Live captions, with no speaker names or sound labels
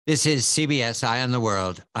This is CBS Eye on the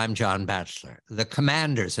World. I'm John Batchelor. The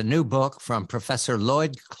Commanders, a new book from Professor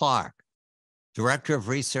Lloyd Clark, Director of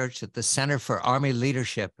Research at the Center for Army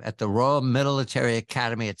Leadership at the Royal Military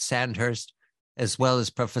Academy at Sandhurst, as well as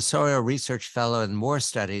Professorial Research Fellow in War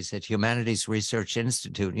Studies at Humanities Research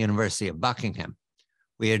Institute, University of Buckingham.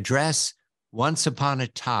 We address once upon a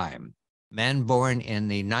time, men born in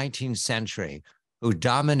the 19th century who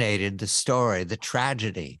dominated the story, the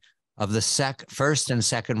tragedy of the First and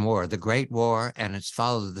Second War, the Great War and its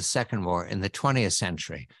followed the Second War in the 20th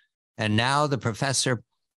century. And now the professor,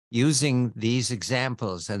 using these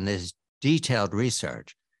examples and this detailed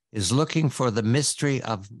research, is looking for the mystery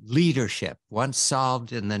of leadership, once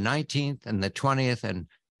solved in the 19th and the 20th, and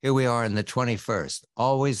here we are in the 21st,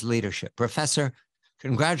 always leadership. Professor,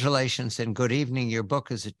 congratulations and good evening. Your book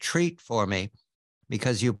is a treat for me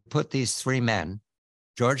because you put these three men,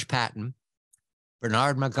 George Patton,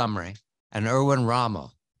 Bernard Montgomery, and Erwin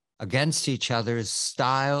Rommel, against each other's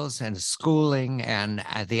styles and schooling and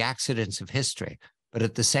the accidents of history. But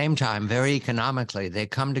at the same time, very economically, they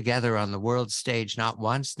come together on the world stage not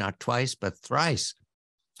once, not twice, but thrice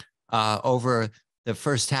over the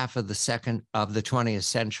first half of the 20th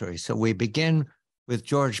century. So we begin with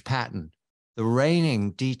George Patton. The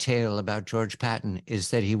reigning detail about George Patton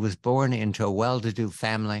is that he was born into a well-to-do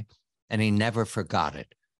family and he never forgot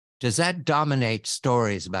it. Does that dominate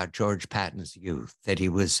stories about George Patton's youth, that he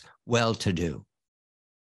was well-to-do?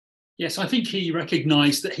 Yes, I think he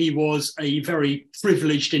recognized that he was a very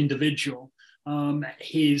privileged individual.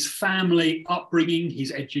 His family upbringing,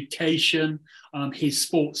 his education, his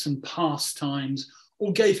sports and pastimes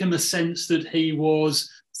all gave him a sense that he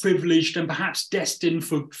was privileged and perhaps destined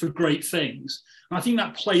for great things. And I think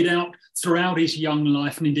that played out throughout his young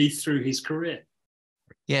life and indeed through his career.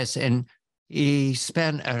 Yes, and he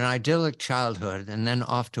spent an idyllic childhood and then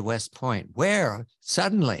off to West Point, where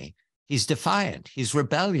suddenly he's defiant, he's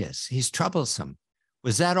rebellious, he's troublesome.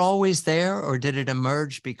 Was that always there, or did it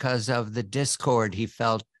emerge because of the discord he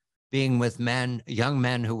felt being with young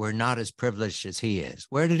men who were not as privileged as he is?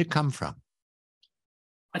 Where did it come from?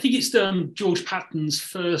 I think it's George Patton's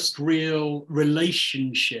first real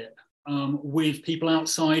relationship with people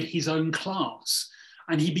outside his own class.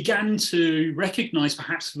 And he began to recognize,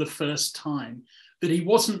 perhaps for the first time, that he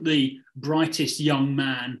wasn't the brightest young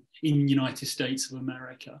man in the United States of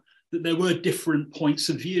America, that there were different points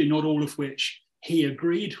of view, not all of which he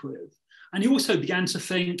agreed with. And he also began to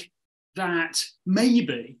think that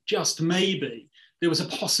maybe, just maybe, there was a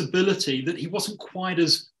possibility that he wasn't quite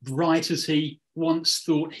as bright as he once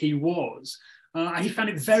thought he was. And he found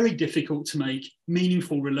it very difficult to make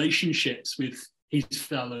meaningful relationships with his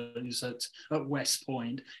fellows at West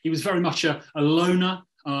Point. He was very much a loner,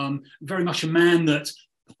 very much a man that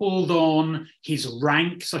pulled on his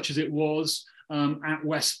rank, such as it was at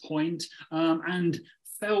West Point, and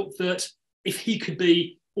felt that if he could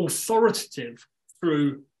be authoritative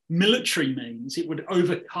through military means, it would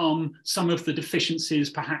overcome some of the deficiencies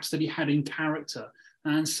perhaps that he had in character.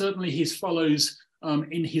 And certainly his fellows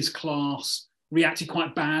in his class reacted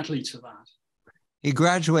quite badly to that. He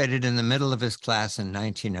graduated in the middle of his class in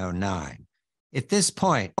 1909. At this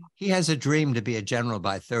point, he has a dream to be a general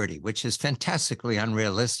by 30, which is fantastically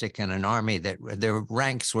unrealistic in an army that their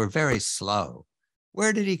ranks were very slow.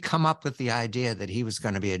 Where did he come up with the idea that he was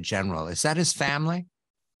going to be a general? Is that his family?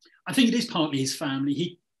 I think it is partly his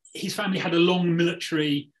family. His family had a long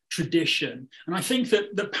military tradition. And I think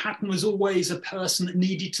that Patton was always a person that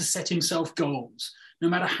needed to set himself goals, no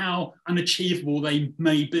matter how unachievable they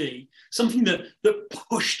may be, something that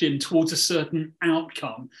pushed him towards a certain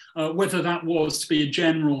outcome, whether that was to be a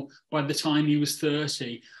general by the time he was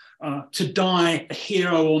 30, to die a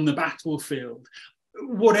hero on the battlefield,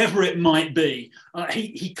 whatever it might be.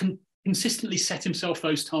 He consistently set himself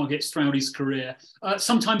those targets throughout his career.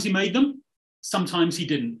 Sometimes he made them, sometimes he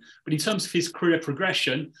didn't. But in terms of his career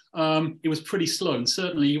progression, it was pretty slow. And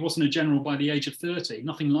certainly he wasn't a general by the age of 30,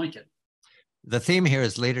 nothing like it. The theme here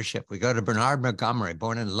is leadership. We go to Bernard Montgomery,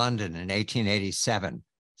 born in London in 1887.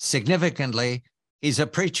 Significantly, he's a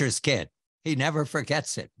preacher's kid. He never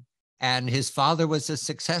forgets it. And his father was a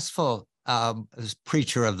successful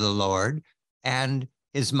preacher of the Lord, and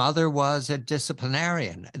his mother was a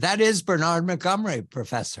disciplinarian. That is Bernard Montgomery,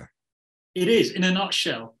 Professor. It is, in a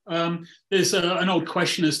nutshell. There's an old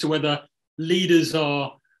question as to whether leaders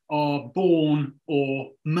are born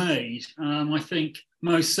or made. I think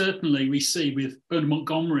most certainly we see with Bernard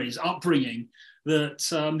Montgomery's upbringing that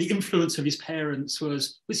the influence of his parents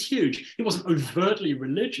was huge. He wasn't overtly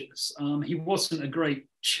religious. He wasn't a great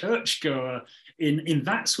churchgoer in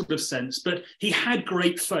that sort of sense, but he had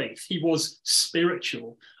great faith. He was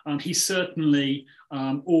spiritual. He certainly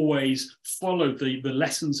always followed the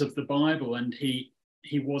lessons of the Bible, and he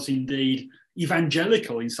was indeed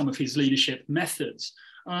evangelical in some of his leadership methods.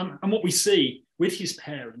 And what we see with his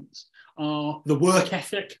parents are the work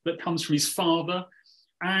ethic that comes from his father,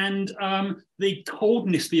 and the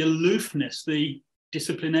coldness, the aloofness, the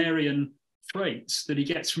disciplinarian traits that he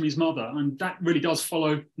gets from his mother. And that really does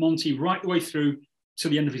follow Monty right the way through to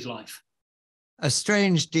the end of his life. A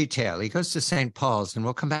strange detail. He goes to St. Paul's, and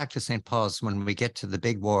we'll come back to St. Paul's when we get to the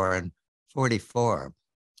big war in 44.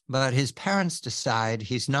 But his parents decide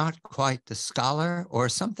he's not quite the scholar or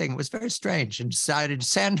something. It was very strange, and decided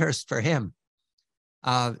Sandhurst for him.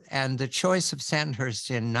 And the choice of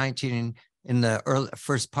Sandhurst in the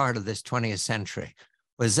first part of this 20th century,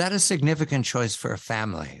 was that a significant choice for a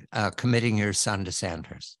family, committing your son to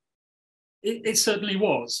Sandhurst? It certainly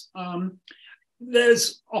was.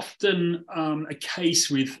 There's often a case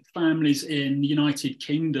with families in the United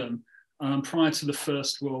Kingdom prior to the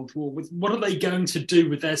First World War with what are they going to do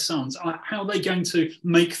with their sons? How are they going to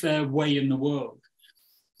make their way in the world?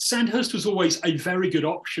 Sandhurst was always a very good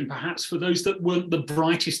option, perhaps for those that weren't the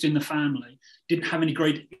brightest in the family, didn't have any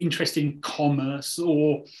great interest in commerce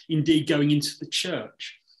or indeed going into the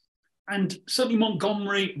church. And certainly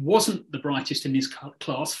Montgomery wasn't the brightest in his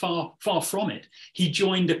class, far from it. He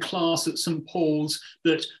joined a class at St. Paul's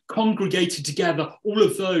that congregated together all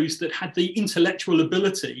of those that had the intellectual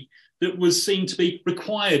ability that was seen to be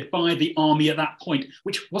required by the army at that point,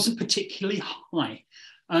 which wasn't particularly high.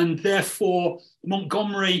 And therefore,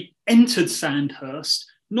 Montgomery entered Sandhurst,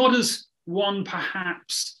 not as one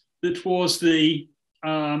perhaps that was the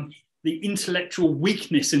intellectual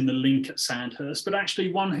weakness in the link at Sandhurst, but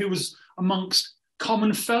actually one who was amongst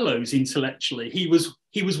common fellows intellectually. He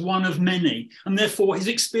was one of many, and therefore his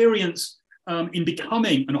experience in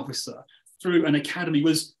becoming an officer through an academy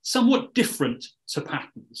was somewhat different to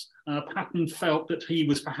Patton's. Patton felt that he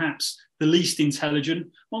was perhaps the least intelligent.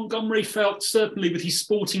 Montgomery felt, certainly with his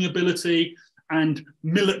sporting ability and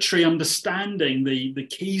military understanding, the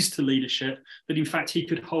keys to leadership, that in fact he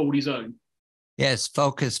could hold his own. Yes,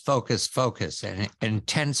 focus, and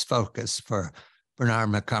intense focus for Bernard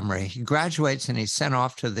Montgomery. He graduates and he's sent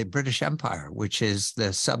off to the British Empire, which is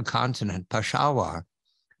the subcontinent, Peshawar,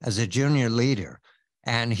 as a junior leader.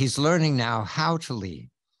 And he's learning now how to lead.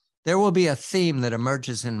 There will be a theme that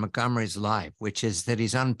emerges in Montgomery's life, which is that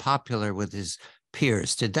he's unpopular with his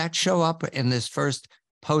peers. Did that show up in this first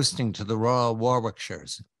posting to the Royal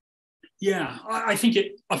Warwickshires? Yeah, I think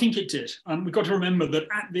it did. We've got to remember that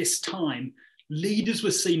at this time, leaders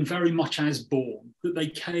were seen very much as born, that they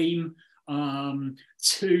came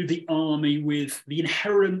to the army with the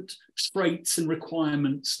inherent traits and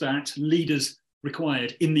requirements that leaders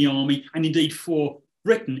required in the army, and indeed for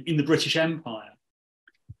Britain in the British Empire.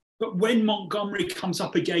 But when Montgomery comes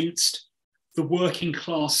up against the working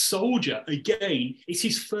class soldier, again, it's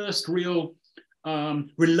his first real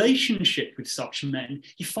relationship with such men.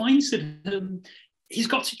 He finds that he's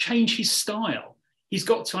got to change his style. He's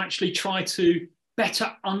got to actually try to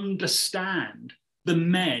better understand the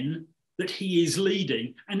men that he is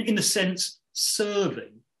leading and, in a sense,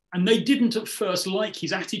 serving. And they didn't at first like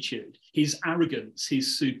his attitude, his arrogance,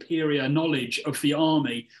 his superior knowledge of the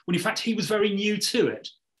army, when in fact he was very new to it.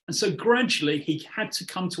 And so gradually he had to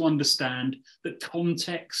come to understand that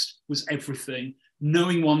context was everything,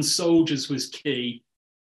 knowing one's soldiers was key,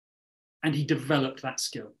 and he developed that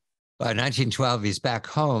skill. By 1912, he's back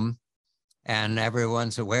home, and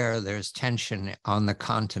everyone's aware there's tension on the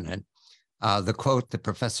continent. The quote the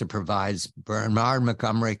professor provides, Bernard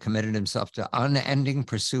Montgomery committed himself to unending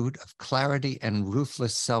pursuit of clarity and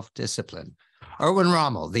ruthless self-discipline. Erwin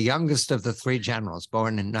Rommel, the youngest of the three generals,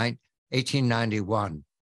 born in 1891,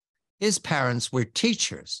 his parents were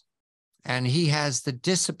teachers, and he has the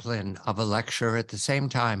discipline of a lecturer at the same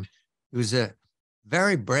time. He was a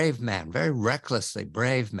very brave man, very recklessly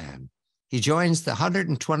brave man. He joins the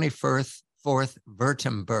 124th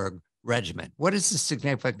Württemberg Regiment. What is the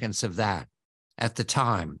significance of that at the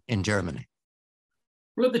time in Germany?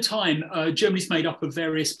 Well, at the time, Germany's made up of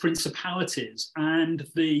various principalities, and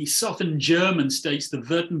the southern German states, the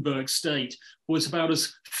Württemberg state, was about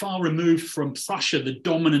as far removed from Prussia, the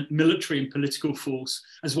dominant military and political force,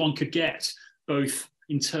 as one could get, both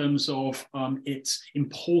in terms of its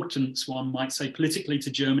importance, one might say, politically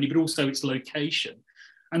to Germany, but also its location.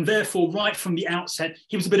 And therefore, right from the outset,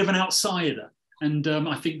 he was a bit of an outsider. And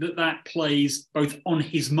I think that plays both on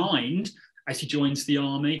his mind as he joins the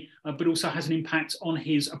army, but also has an impact on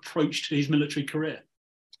his approach to his military career.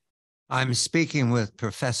 I'm speaking with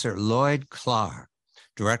Professor Lloyd Clark,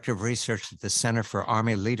 Director of Research at the Center for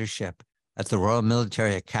Army Leadership at the Royal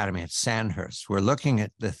Military Academy at Sandhurst. We're looking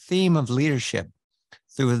at the theme of leadership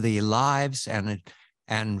through the lives and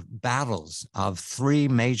battles of three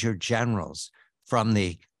major generals from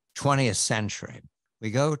the 20th century.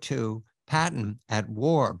 We go to Patton at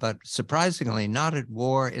war, but surprisingly not at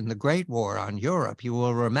war in the Great War on Europe. You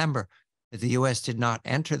will remember that the U.S. did not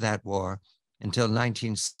enter that war until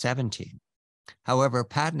 1917. However,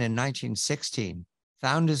 Patton in 1916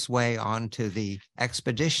 found his way onto the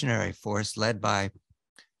expeditionary force led by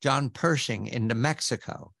John Pershing into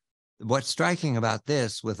Mexico. What's striking about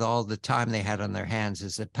this, with all the time they had on their hands,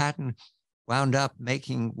 is that Patton wound up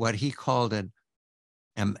making what he called a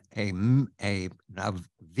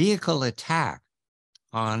vehicle attack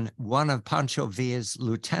on one of Pancho Villa's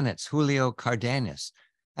lieutenants, Julio Cardenas.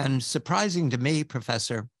 And surprising to me,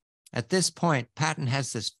 Professor, at this point, Patton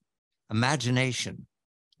has this imagination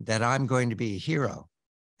that I'm going to be a hero.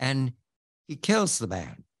 And he kills the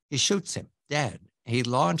man. He shoots him dead. He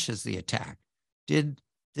launches the attack. Did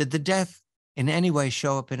the death in any way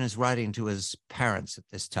show up in his writing to his parents at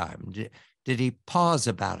this time? Did he pause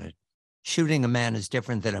about it? Shooting a man is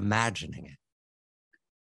different than imagining it.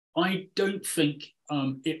 I don't think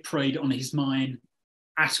it preyed on his mind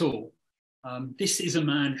at all. This is a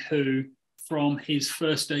man who, from his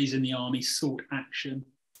first days in the army, sought action,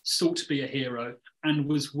 sought to be a hero, and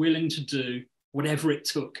was willing to do whatever it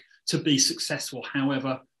took to be successful,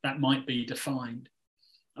 however that might be defined.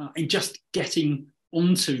 In just getting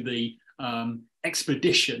onto the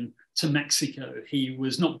expedition to Mexico, he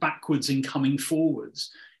was not backwards in coming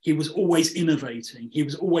forwards. He was always innovating. He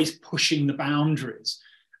was always pushing the boundaries.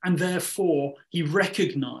 And therefore, he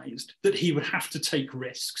recognized that he would have to take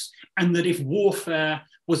risks, and that if warfare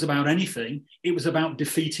was about anything, it was about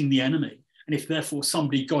defeating the enemy. And if therefore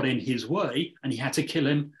somebody got in his way and he had to kill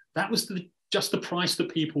him, that was just the price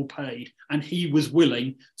that people paid. And he was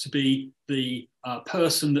willing to be the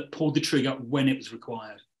person that pulled the trigger when it was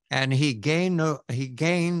required. And he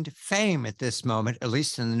gained fame at this moment, at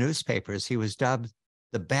least in the newspapers. He was dubbed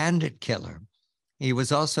the bandit killer. He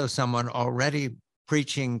was also someone already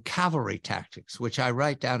preaching cavalry tactics, which I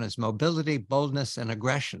write down as mobility, boldness, and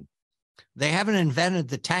aggression. They haven't invented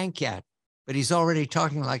the tank yet, but he's already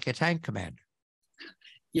talking like a tank commander.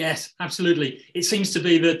 Yes, absolutely. It seems to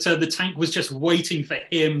be that the tank was just waiting for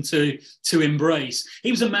him to embrace.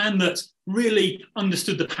 He was a man that really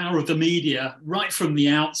understood the power of the media right from the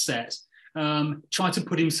outset, tried to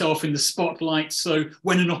put himself in the spotlight so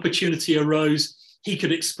when an opportunity arose, he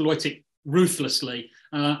could exploit it ruthlessly,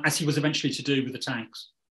 as he was eventually to do with the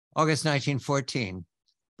tanks. August 1914,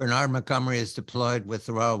 Bernard Montgomery is deployed with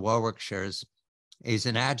the Royal Warwickshires. He's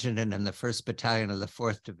an adjutant in the 1st Battalion of the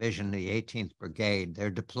 4th Division, the 18th Brigade.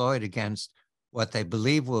 They're deployed against what they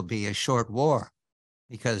believe will be a short war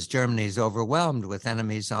because Germany is overwhelmed with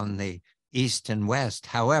enemies on the east and west.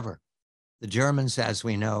 However, the Germans, as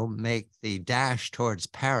we know, make the dash towards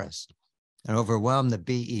Paris and overwhelm the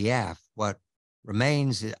BEF. What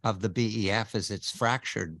remains of the BEF is it's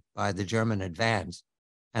fractured by the German advance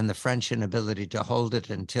and the French inability to hold it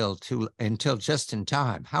until just in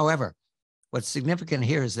time. However, what's significant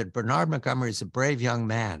here is that Bernard Montgomery is a brave young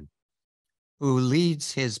man who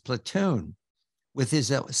leads his platoon with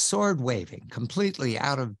his sword waving, completely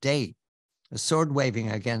out of date, a sword waving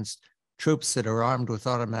against troops that are armed with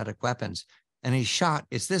automatic weapons. And he shot,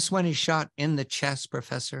 is this when he shot in the chest,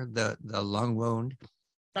 Professor, the lung wound?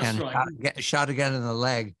 That's right. Shot again in the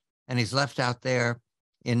leg, and he's left out there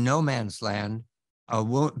in no man's land,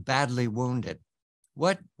 badly wounded.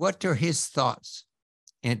 What are his thoughts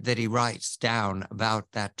that he writes down about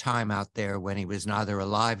that time out there when he was neither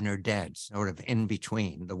alive nor dead, sort of in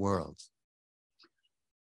between the worlds?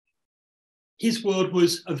 His world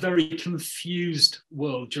was a very confused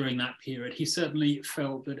world during that period. He certainly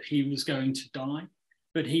felt that he was going to die,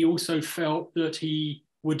 but he also felt that he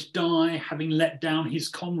would die having let down his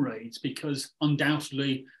comrades, because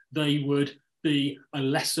undoubtedly they would be a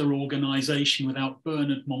lesser organization without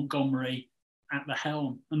Bernard Montgomery at the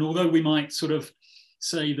helm. And although we might sort of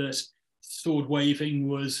say that sword waving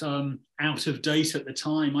was out of date at the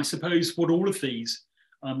time, I suppose what all of these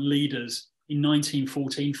leaders in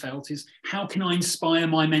 1914 felt is, how can I inspire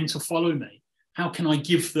my men to follow me? How can I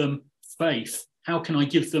give them faith? How can I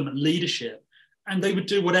give them leadership? And they would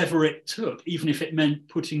do whatever it took, even if it meant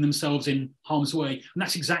putting themselves in harm's way. And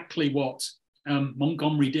that's exactly what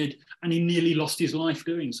Montgomery did. And he nearly lost his life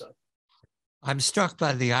doing so. I'm struck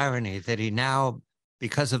by the irony that he now,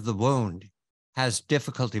 because of the wound, has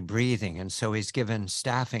difficulty breathing. And so he's given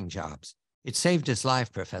staffing jobs. It saved his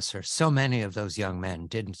life, Professor. So many of those young men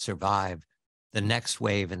didn't survive the next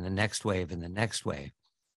wave and the next wave and the next wave.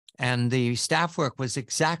 And the staff work was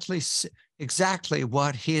exactly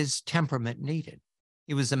what his temperament needed.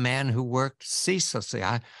 He was a man who worked ceaselessly.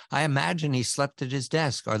 I imagine he slept at his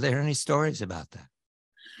desk. Are there any stories about that?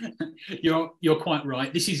 You're quite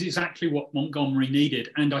right. This is exactly what Montgomery needed.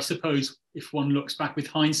 And I suppose if one looks back with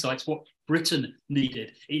hindsight, it's what Britain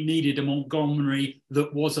needed. It needed a Montgomery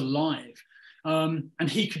that was alive. And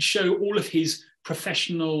he could show all of his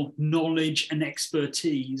professional knowledge and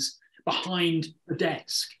expertise behind a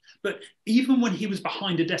desk. But even when he was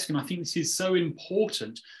behind a desk, and I think this is so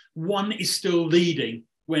important, one is still leading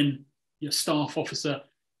when you're a staff officer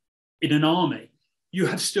in an army. You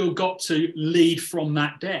have still got to lead from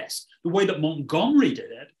that desk. The way that Montgomery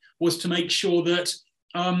did it was to make sure that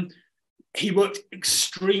he worked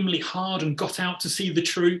extremely hard and got out to see the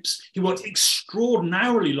troops. He worked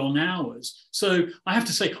extraordinarily long hours. So I have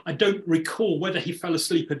to say, I don't recall whether he fell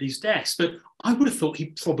asleep at his desk, but I would have thought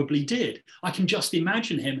he probably did. I can just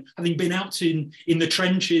imagine him having been out in the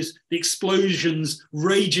trenches, the explosions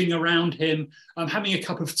raging around him, having a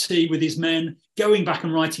cup of tea with his men, going back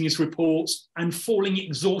and writing his reports and falling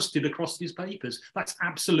exhausted across his papers. That's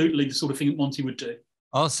absolutely the sort of thing that Monty would do.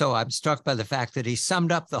 Also, I'm struck by the fact that he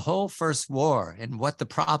summed up the whole First War and what the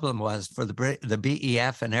problem was for the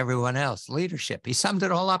BEF and everyone else, leadership. He summed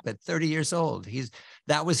it all up at 30 years old.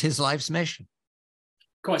 That was his life's mission.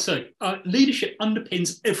 Quite so. Leadership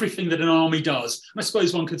underpins everything that an army does. I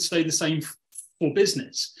suppose one could say the same for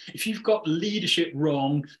business. If you've got leadership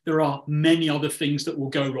wrong, there are many other things that will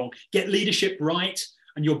go wrong. Get leadership right,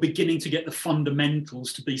 and you're beginning to get the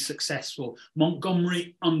fundamentals to be successful.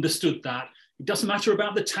 Montgomery understood that. It doesn't matter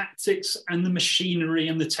about the tactics and the machinery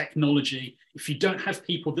and the technology. If you don't have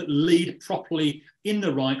people that lead properly in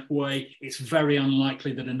the right way, it's very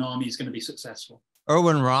unlikely that an army is going to be successful.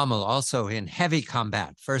 Erwin Rommel also in heavy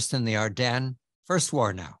combat, first in the Ardennes, first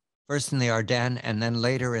war now, first in the Ardennes and then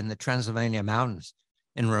later in the Transylvania Mountains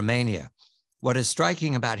in Romania. What is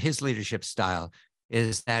striking about his leadership style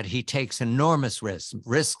is that he takes enormous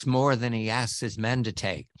risks more than he asks his men to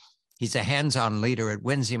take. He's a hands-on leader. It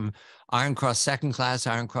wins him Iron Cross second class,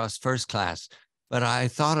 Iron Cross first class. But I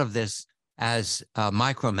thought of this as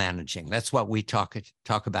micromanaging. That's what we talk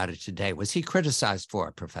about it today. Was he criticized for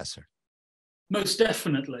it, Professor? Most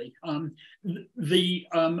definitely. The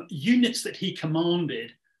units that he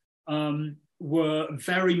commanded were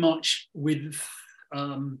very much with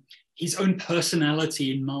his own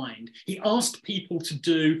personality in mind. He asked people to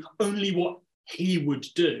do only what he would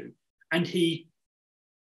do, and he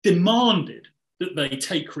demanded that they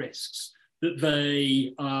take risks, that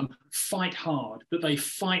they fight hard, that they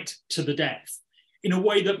fight to the death in a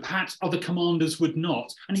way that perhaps other commanders would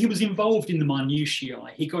not. And he was involved in the minutiae.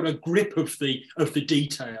 He got a grip of the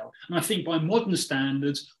detail. And I think by modern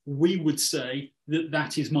standards, we would say that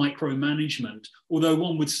that is micromanagement. Although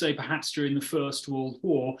one would say perhaps during the First World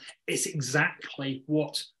War, it's exactly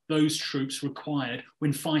what those troops required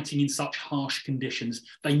when fighting in such harsh conditions.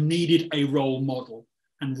 They needed a role model.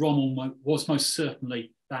 And Rommel was most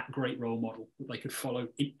certainly that great role model that they could follow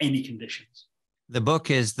in any conditions. The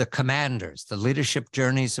book is The Commanders, The Leadership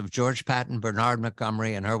Journeys of George Patton, Bernard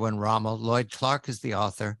Montgomery, and Erwin Rommel. Lloyd Clark is the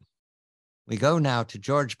author. We go now to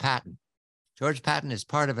George Patton. George Patton is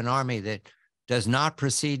part of an army that does not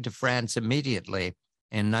proceed to France immediately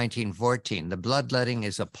in 1914. The bloodletting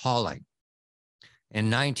is appalling.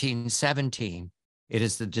 In 1917, it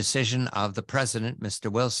is the decision of the president, Mr.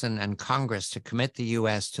 Wilson, and Congress to commit the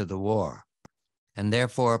U.S. to the war. And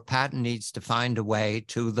therefore, Patton needs to find a way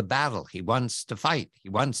to the battle. He wants to fight. He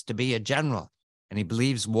wants to be a general, and he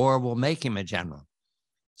believes war will make him a general.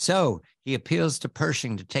 So he appeals to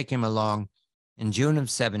Pershing to take him along in June of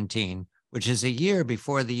 17, which is a year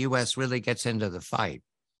before the U.S. really gets into the fight.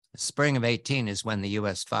 The spring of 18 is when the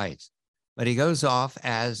U.S. fights. But he goes off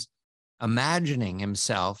as imagining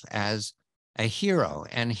himself as a hero.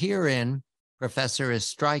 And herein, Professor, is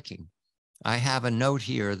striking. I have a note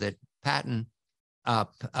here that Patton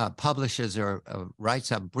publishes or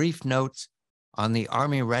writes up brief notes on the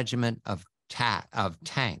Army Regiment of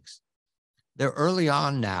Tanks. They're early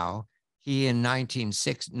on now. He in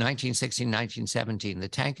 1916, 1917, the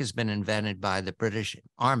tank has been invented by the British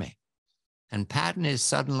Army. And Patton is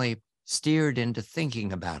suddenly steered into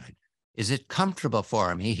thinking about it. Is it comfortable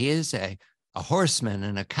for him? He is a horseman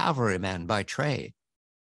and a cavalryman by trade.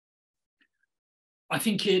 I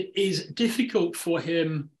think it is difficult for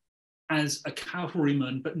him as a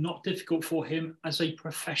cavalryman, but not difficult for him as a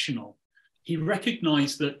professional. He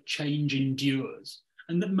recognized that change endures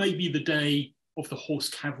and that maybe the day of the horse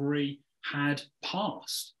cavalry had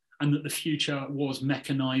passed and that the future was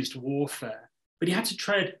mechanized warfare. But he had to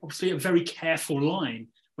tread, obviously, a very careful line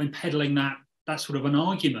when peddling that that sort of an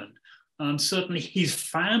argument. Certainly his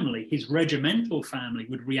family, his regimental family,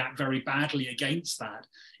 would react very badly against that,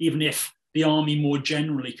 even if the army more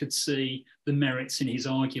generally could see the merits in his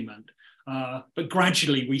argument. But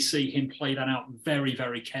gradually we see him play that out very,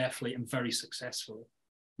 very carefully and very successfully.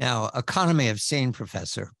 Now, economy of scene,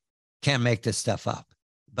 Professor, can't make this stuff up.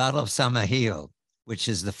 Battle of Samahil, which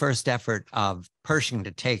is the first effort of Pershing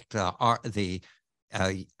to take the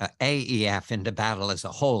AEF into battle as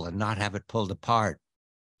a whole and not have it pulled apart.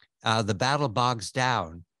 The battle bogs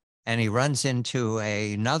down, and he runs into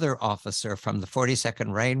another officer from the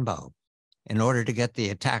 42nd Rainbow. In order to get the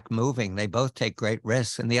attack moving, they both take great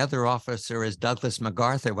risks, and the other officer is Douglas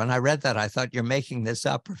MacArthur. When I read that, I thought, you're making this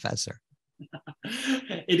up, Professor.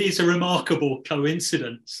 It is a remarkable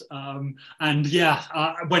coincidence. And yeah,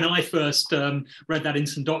 when I first read that in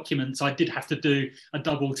some documents, I did have to do a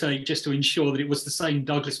double take just to ensure that it was the same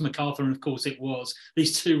Douglas MacArthur, and of course it was.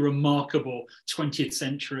 These two remarkable 20th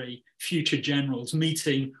century future generals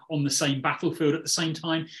meeting on the same battlefield at the same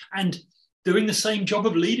time and doing the same job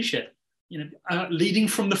of leadership. Leading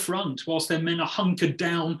from the front whilst their men are hunkered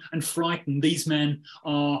down and frightened. These men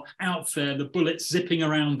are out there, the bullets zipping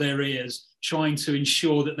around their ears, trying to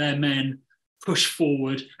ensure that their men push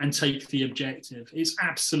forward and take the objective. It's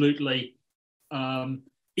absolutely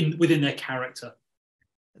within their character.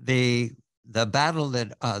 The battle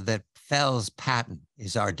that fells Patton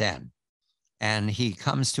is Ardennes, and he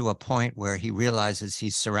comes to a point where he realizes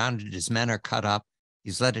he's surrounded, his men are cut up,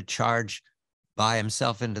 he's led a charge by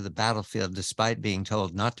himself into the battlefield despite being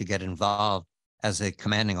told not to get involved as a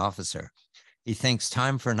commanding officer. He thinks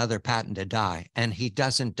time for another Patton to die, and he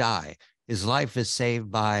doesn't die. His life is saved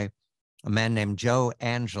by a man named Joe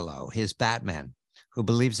Angelo, his Batman, who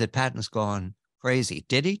believes that Patton's gone crazy.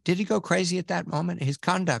 Did he go crazy at that moment? His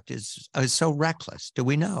conduct is so reckless. Do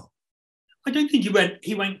we know? I don't think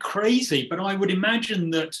he went crazy, but I would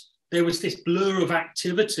imagine that there was this blur of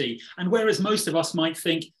activity. And whereas most of us might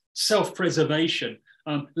think, self-preservation,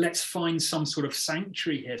 let's find some sort of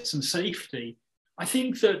sanctuary here, some safety. I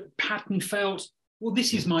think that Patton felt, well,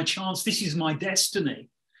 this is my chance, this is my destiny.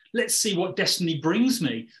 Let's see what destiny brings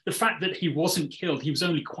me. The fact that he wasn't killed, he was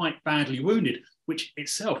only quite badly wounded, which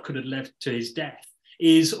itself could have led to his death,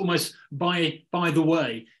 is almost by the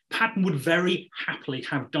way. Patton would very happily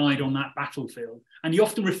have died on that battlefield. And he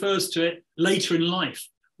often refers to it later in life,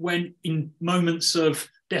 when in moments of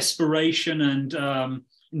desperation and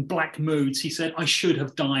in black moods, he said, I should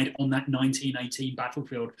have died on that 1918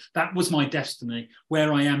 battlefield. That was my destiny.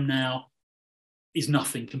 Where I am now is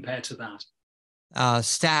nothing compared to that.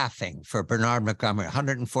 Staffing for Bernard Montgomery,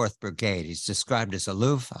 104th Brigade. He's described as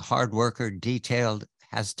aloof, a hard worker, detailed,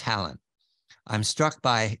 has talent. I'm struck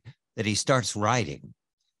by that he starts writing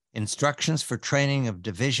instructions for training of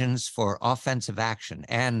divisions for offensive action,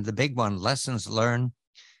 and the big one, lessons learned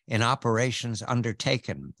in operations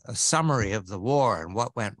undertaken, a summary of the war and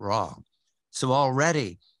what went wrong. So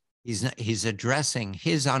already he's addressing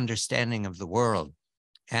his understanding of the world.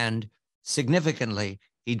 And significantly,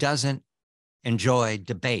 he doesn't enjoy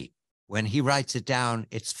debate. When he writes it down,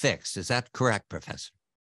 it's fixed. Is that correct, Professor?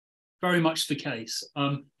 Very much the case.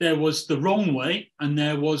 There was the wrong way and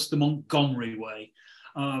there was the Montgomery way.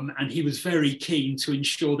 And he was very keen to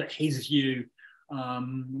ensure that his view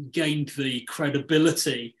gained the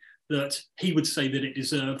credibility that he would say that it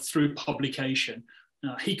deserved through publication.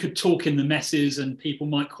 He could talk in the messes and people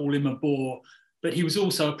might call him a bore, but he was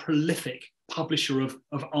also a prolific publisher of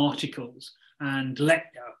articles and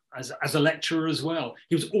as a lecturer as well.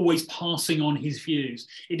 He was always passing on his views.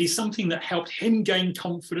 It is something that helped him gain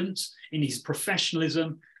confidence in his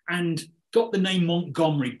professionalism and got the name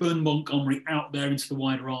Montgomery, Bern Montgomery, out there into the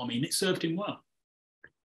wider army, and it served him well.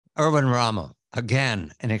 Erwin Rommel,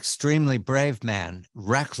 again, an extremely brave man,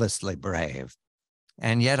 recklessly brave.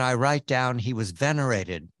 And yet I write down he was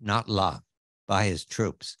venerated, not loved, by his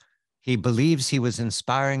troops. He believes he was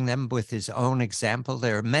inspiring them with his own example.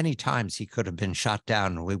 There are many times he could have been shot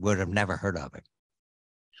down and we would have never heard of him.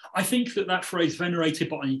 I think that phrase, venerated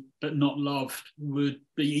by but not loved, would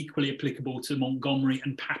be equally applicable to Montgomery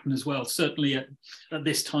and Patton as well, certainly at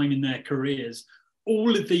this time in their careers.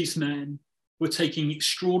 All of these men were taking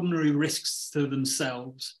extraordinary risks to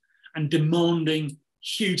themselves and demanding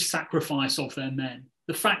huge sacrifice of their men.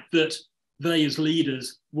 The fact that they as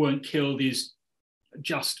leaders weren't killed is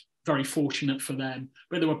just very fortunate for them,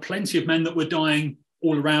 but there were plenty of men that were dying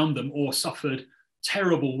all around them or suffered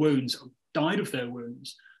terrible wounds, or died of their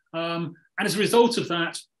wounds. And as a result of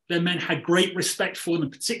that, their men had great respect for them,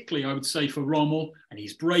 and particularly, I would say, for Rommel and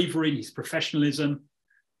his bravery and his professionalism,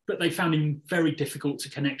 but they found him very difficult to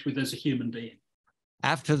connect with as a human being.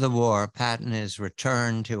 After the war, Patton is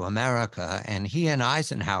returned to America, and he and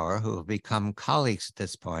Eisenhower, who have become colleagues at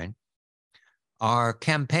this point, are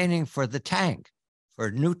campaigning for the tank, for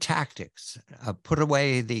new tactics, put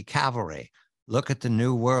away the cavalry, look at the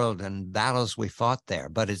New World and battles we fought there.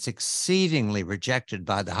 But it's exceedingly rejected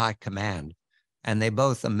by the high command, and they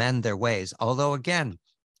both amend their ways. Although, again,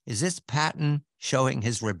 is this Patton showing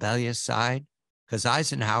his rebellious side? Because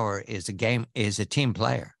Eisenhower is a team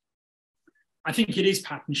player. I think it is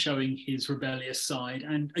Patton showing his rebellious side.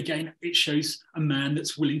 And again, it shows a man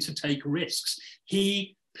that's willing to take risks.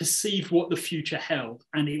 He perceived what the future held,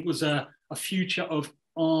 and it was a future of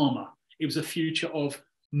armor. It was a future of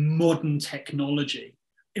modern technology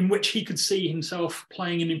in which he could see himself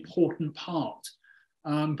playing an important part.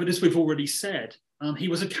 But as we've already said, he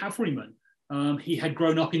was a cavalryman. He had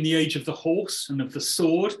grown up in the age of the horse and of the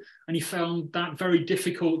sword, and he found that very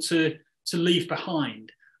difficult to leave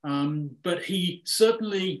behind. But he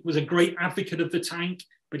certainly was a great advocate of the tank,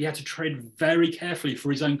 but he had to tread very carefully for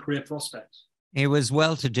his own career prospects. He was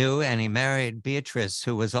well-to-do, and he married Beatrice,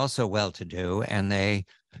 who was also well-to-do, and they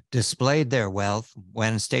displayed their wealth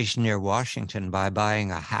when stationed near Washington by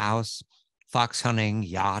buying a house, fox hunting,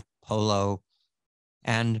 yacht, polo.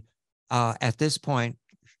 And at this point,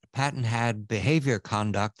 Patton had behavior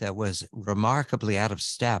conduct that was remarkably out of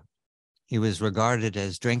step. He was regarded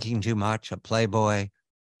as drinking too much, a playboy,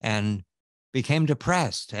 and became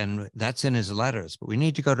depressed. And that's in his letters. But we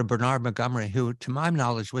need to go to Bernard Montgomery, who, to my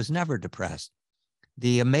knowledge, was never depressed.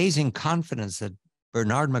 The amazing confidence that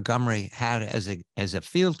Bernard Montgomery had as a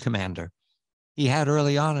field commander, he had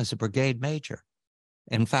early on as a brigade major.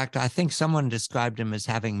 In fact, I think someone described him as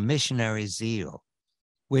having missionary zeal,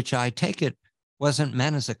 which I take it wasn't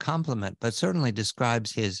meant as a compliment, but certainly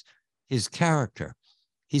describes his character.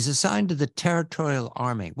 He's assigned to the Territorial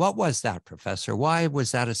Army. What was that, Professor? Why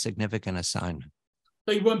was that a significant assignment?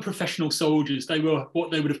 They weren't professional soldiers. They were what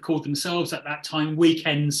they would have called themselves at that time,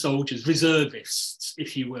 weekend soldiers, reservists,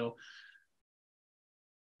 if you will.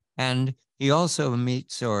 And he also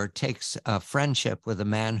meets or takes a friendship with a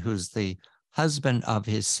man who's the husband of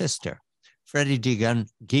his sister, Freddie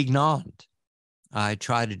Guignant. I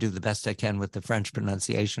try to do the best I can with the French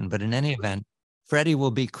pronunciation, but in any event, Freddie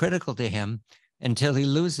will be critical to him until he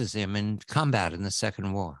loses him in combat in the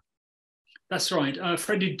Second War. That's right.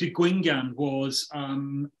 Freddie de Guingamp was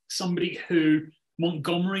somebody who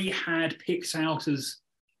Montgomery had picked out as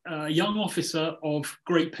a young officer of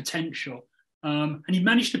great potential. And he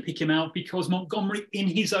managed to pick him out because Montgomery, in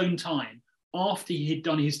his own time, after he had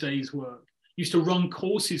done his day's work, used to run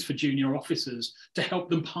courses for junior officers to help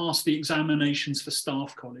them pass the examinations for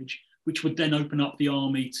Staff College, which would then open up the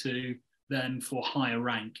army to them for higher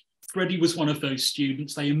rank. Freddie was one of those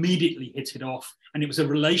students. They immediately hit it off, and it was a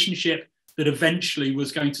relationship that eventually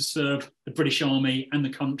was going to serve the British Army and the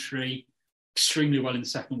country extremely well in the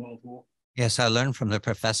Second World War. Yes, I learned from the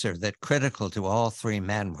professor that critical to all three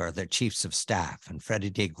men were their chiefs of staff, and Freddie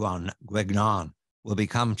de Guignan will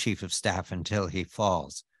become chief of staff until he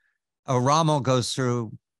falls. Rommel goes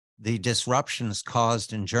through the disruptions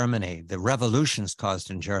caused in Germany, the revolutions caused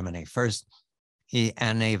in Germany. First, he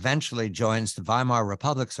eventually joins the Weimar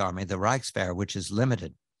Republic's army, the Reichswehr, which is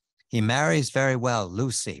limited. He marries very well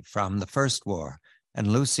Lucy from the First War, and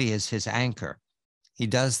Lucy is his anchor. He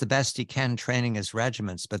does the best he can training his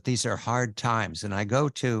regiments, but these are hard times. And I go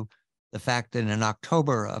to the fact that in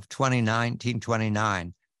October of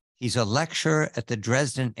 1929, he's a lecturer at the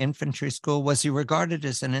Dresden Infantry School. Was he regarded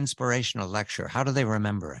as an inspirational lecturer? How do they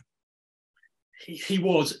remember it? He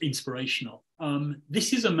was inspirational.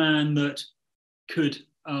 This is a man that could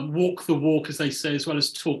walk the walk, as they say, as well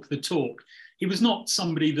as talk the talk. He was not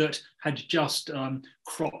somebody that had just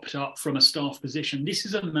cropped up from a staff position. This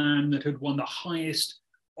is a man that had won the highest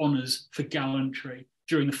honours for gallantry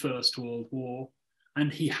during the First World War.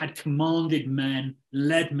 And he had commanded men,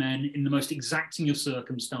 led men in the most exacting of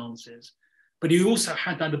circumstances. But he also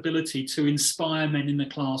had that ability to inspire men in the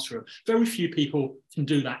classroom. Very few people can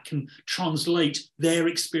do that, can translate their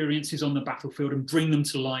experiences on the battlefield and bring them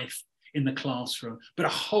to life in the classroom. But a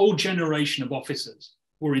whole generation of officers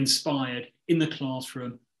were inspired in the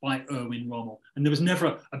classroom by Erwin Rommel. And there was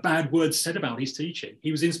never a bad word said about his teaching.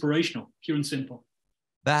 He was inspirational, pure and simple.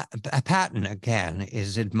 Patton, again,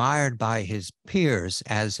 is admired by his peers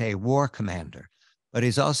as a war commander, but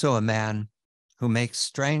he's also a man who makes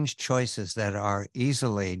strange choices that are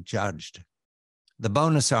easily judged. The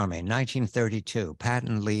Bonus Army, 1932,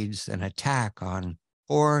 Patton leads an attack on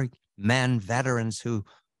 4 men, veterans who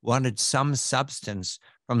wanted some substance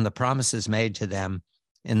from the promises made to them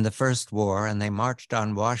in the First War, and they marched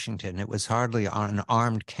on Washington. It was hardly an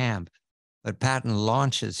armed camp. but Patton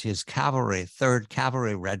launches his cavalry, 3rd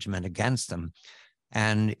Cavalry Regiment, against them,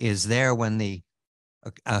 and is there when the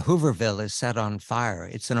Hooverville is set on fire.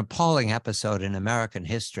 It's an appalling episode in American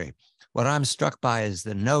history. What I'm struck by is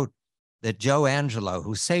the note that Joe Angelo,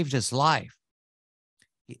 who saved his life,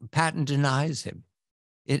 Patton denies him.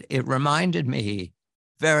 It reminded me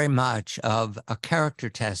very much of a character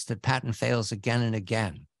test that Patton fails again and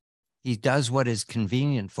again. He does what is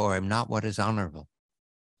convenient for him, not what is honorable.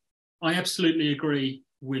 I absolutely agree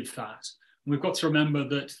with that. We've got to remember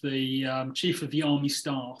that the Chief of the Army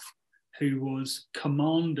Staff, who was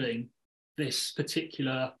commanding this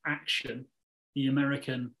particular action, the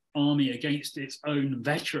American Army against its own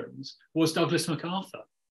veterans, was Douglas MacArthur.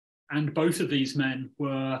 And both of these men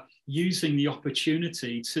were using the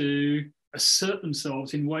opportunity to assert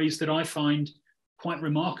themselves in ways that I find quite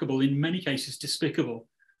remarkable, in many cases despicable.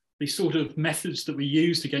 The sort of methods that we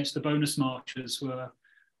used against the bonus marchers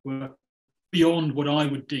were beyond what I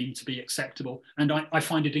would deem to be acceptable. And I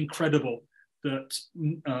find it incredible that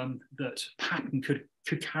Patton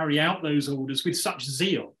could carry out those orders with such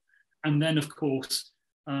zeal. And then, of course,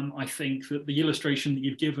 I think that the illustration that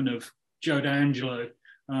you've given of Joe D'Angelo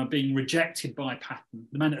being rejected by Patton,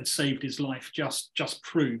 the man that had saved his life, just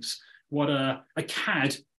proves what a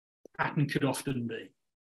cad Patton could often be.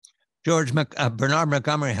 Bernard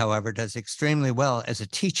Montgomery, however, does extremely well as a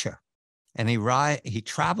teacher, and he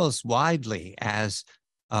travels widely as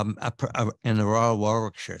in the Royal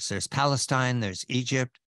Warwickshires. There's Palestine, there's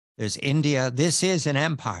Egypt, there's India. This is an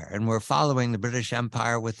empire, and we're following the British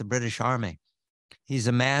Empire with the British Army. He's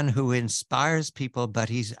a man who inspires people, but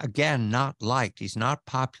he's, again, not liked. He's not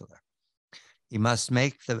popular. He must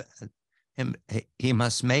make the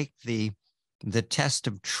test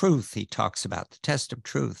of truth. He talks about the test of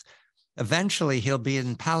truth. Eventually, he'll be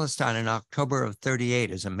in Palestine in October of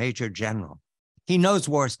 38 as a major general. He knows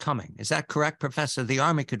war's coming. Is that correct, Professor? The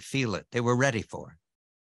army could feel it. They were ready for it.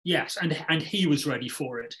 Yes, and he was ready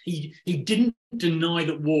for it. He didn't deny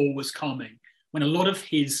that war was coming when a lot of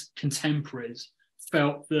his contemporaries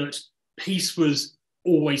felt that peace was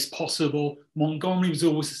always possible. Montgomery was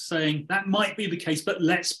always saying that might be the case, but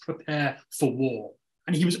let's prepare for war.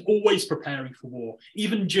 And he was always preparing for war.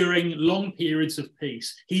 Even during long periods of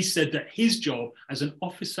peace, he said that his job as an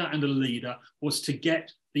officer and a leader was to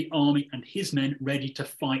get the army and his men ready to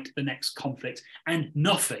fight the next conflict. And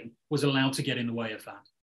nothing was allowed to get in the way of that.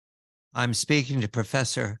 I'm speaking to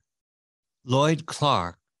Professor Lloyd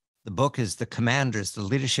Clark. The book is The Commanders, The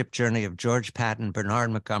Leadership Journey of George Patton,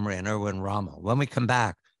 Bernard Montgomery, and Erwin Rommel. When we come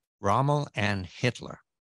back, Rommel and Hitler.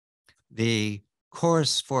 The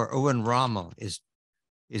course for Erwin Rommel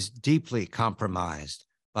is deeply compromised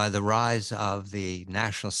by the rise of the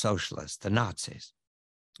National Socialists, the Nazis.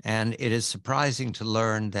 And it is surprising to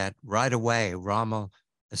learn that right away, Rommel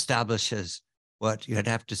establishes what you'd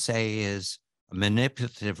have to say is a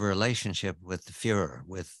manipulative relationship with the Führer,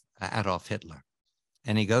 with Adolf Hitler.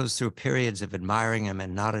 And he goes through periods of admiring him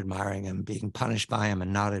and not admiring him, being punished by him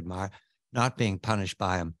and not being punished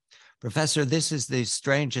by him. Professor, this is the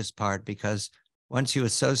strangest part, because once you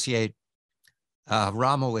associate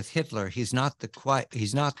Rommel with Hitler, he's not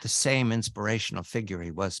the same inspirational figure he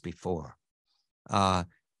was before.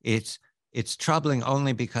 It's troubling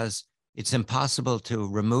only because it's impossible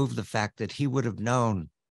to remove the fact that he would have known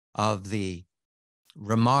of the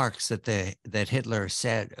remarks that Hitler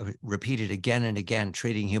said, repeated again and again,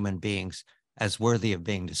 treating human beings as worthy of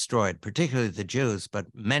being destroyed, particularly the Jews, but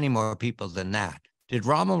many more people than that. Did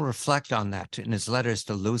Rommel reflect on that in his letters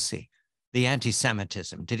to Lucy, the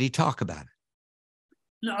anti-Semitism? Did he talk about it?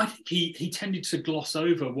 No, I think he tended to gloss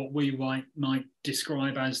over what we might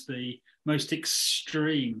describe as the most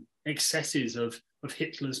extreme excesses of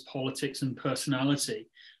Hitler's politics and personality.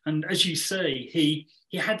 And as you say, he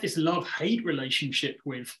had this love-hate relationship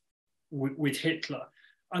with Hitler.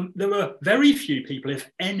 There were very few people, if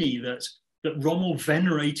any, that Rommel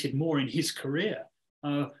venerated more in his career.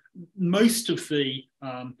 Most of the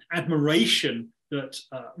admiration that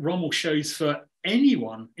Rommel shows for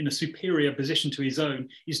anyone in a superior position to his own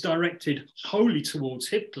is directed wholly towards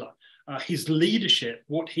Hitler. His leadership,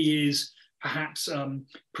 what he is perhaps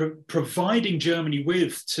providing Germany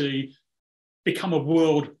with to become a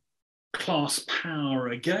world-class power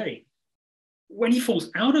again. When he falls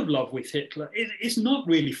out of love with Hitler, it's not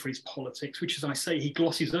really for his politics, which, as I say, he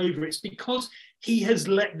glosses over. It's because he has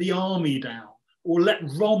let the army down or let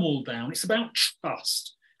Rommel down. It's about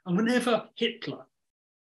trust. And whenever Hitler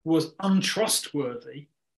was untrustworthy,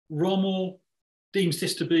 Rommel deems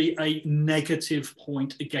this to be a negative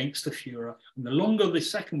point against the Führer. And the longer the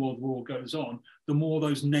Second World War goes on, the more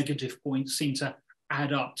those negative points seem to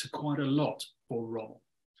add up to quite a lot for Rommel.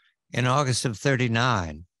 In August of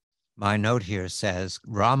 39, my note here says,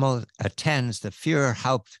 Rommel attends the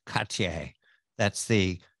Führerhauptquartier. That's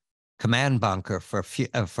the command bunker for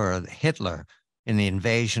Hitler in the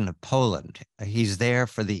invasion of Poland. He's there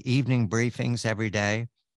for the evening briefings every day,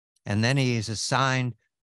 and then he is assigned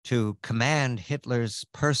to command Hitler's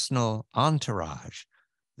personal entourage,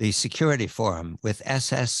 the security for him with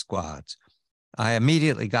SS squads. I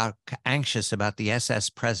immediately got anxious about the SS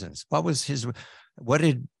presence. What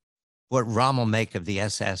did Rommel make of the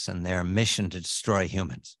SS and their mission to destroy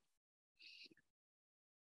humans?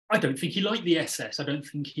 I don't think he liked the SS. I don't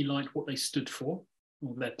think he liked what they stood for,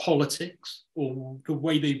 or their politics, or the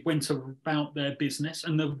way they went about their business,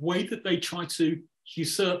 and the way that they tried to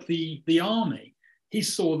usurp the army. He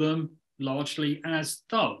saw them largely as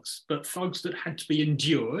thugs, but thugs that had to be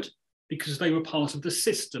endured because they were part of the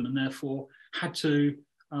system and therefore had to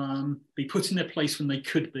be put in their place when they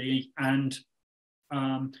could be, and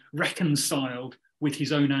reconciled with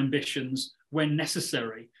his own ambitions when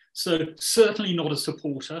necessary. So certainly not a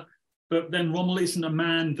supporter, but then Rommel isn't a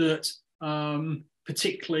man that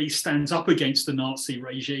particularly stands up against the Nazi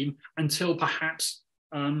regime until perhaps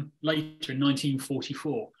later in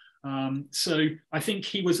 1944. So I think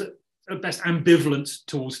he was at best ambivalent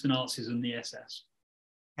towards the Nazis and the SS.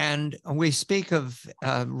 And we speak of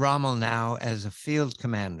Rommel now as a field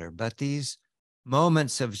commander, but these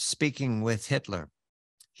moments of speaking with Hitler,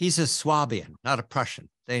 he's a Swabian, not a Prussian.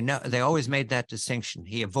 They always made that distinction.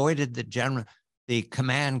 He avoided the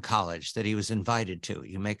command college that he was invited to.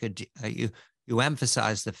 You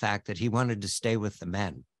emphasize the fact that he wanted to stay with the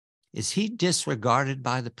men. Is he disregarded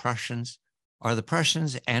by the Prussians? Are the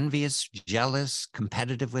Prussians envious, jealous,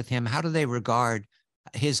 competitive with him? How do they regard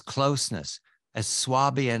his closeness as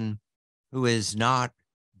Swabian, who is not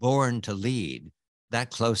born to lead,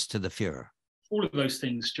 that close to the Führer? All of those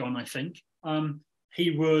things, John, I think.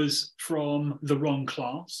 He was from the wrong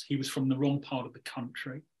class. He was from the wrong part of the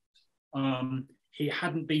country. He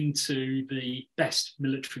hadn't been to the best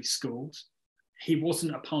military schools. He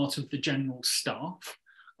wasn't a part of the general staff,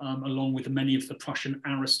 along with many of the Prussian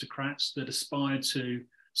aristocrats that aspired to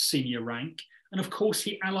senior rank. And of course,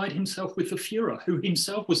 he allied himself with the Führer, who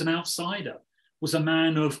himself was an outsider, was a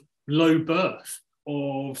man of low birth,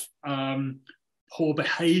 of poor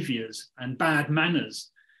behaviors and bad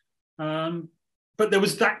manners. But there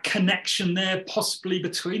was that connection there, possibly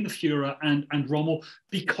between the Führer and Rommel.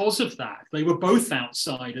 Because of that, they were both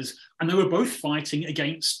outsiders, and they were both fighting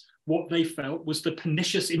against what they felt was the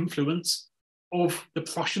pernicious influence of the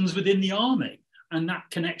Prussians within the army. And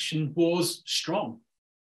that connection was strong.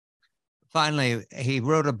 Finally, he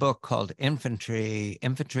wrote a book called Infantry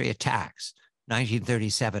Attacks,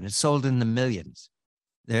 1937. It sold in the millions.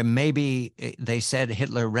 They said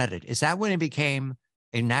Hitler read it. Is that when he became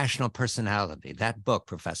a national personality? That book,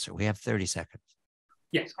 Professor? We have 30 seconds.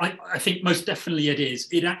 Yes, I think most definitely it is.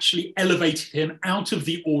 It actually elevated him out of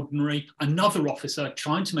the ordinary, another officer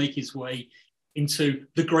trying to make his way into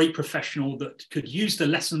the great professional that could use the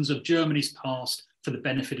lessons of Germany's past for the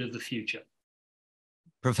benefit of the future.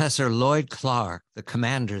 Professor Lloyd Clark, The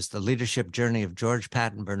Commanders, The Leadership Journey of George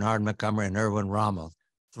Patton, Bernard Montgomery, and Erwin Rommel,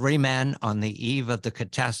 three men on the eve of the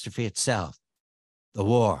catastrophe itself, the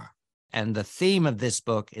war. And the theme of this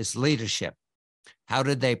book is leadership. How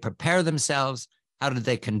did they prepare themselves? How did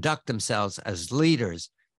they conduct themselves as leaders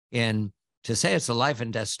to say it's a life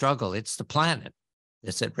and death struggle? It's the planet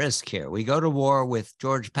that's at risk here. We go to war with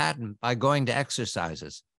George Patton by going to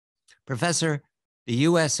exercises. Professor, the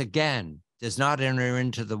U.S. again does not enter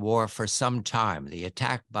into the war for some time. The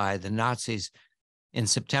attack by the Nazis in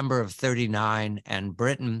September of 39, and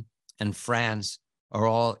Britain and France are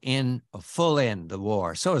all full in the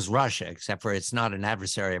war. So is Russia, except for it's not an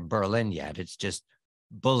adversary of Berlin yet. It's just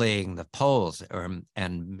bullying the Poles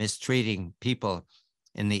and mistreating people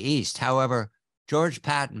in the East. However, George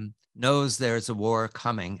Patton knows there's a war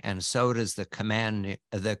coming, and so does the command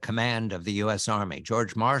of the U.S. Army.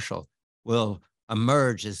 George Marshall will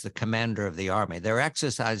emerge as the commander of the army. There are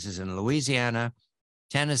exercises in Louisiana,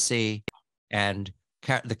 Tennessee, and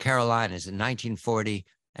the Carolinas in 1940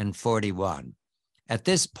 and 41. At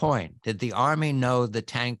this point, did the Army know the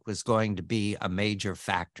tank was going to be a major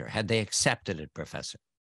factor? Had they accepted it, Professor?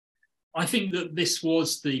 I think that this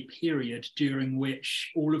was the period during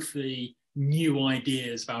which all of the new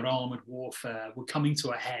ideas about armoured warfare were coming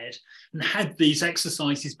to a head. And had these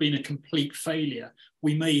exercises been a complete failure,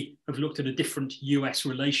 we may have looked at a different US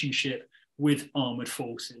relationship with armoured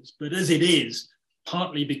forces. But as it is,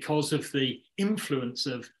 partly because of the influence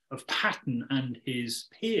of Patton and his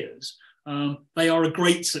peers, they are a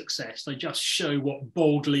great success. They just show what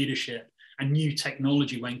bold leadership and new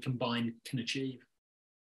technology, when combined, can achieve.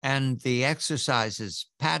 And the exercises,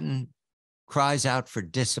 Patton cries out for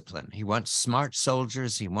discipline. He wants smart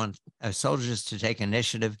soldiers. He wants soldiers to take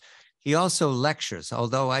initiative. He also lectures,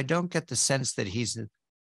 although I don't get the sense that he's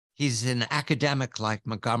an academic like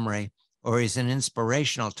Montgomery, or he's an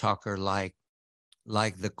inspirational talker like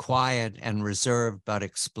the quiet and reserved but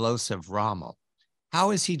explosive Rommel.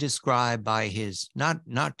 How is he described by his,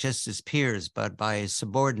 not just his peers, but by his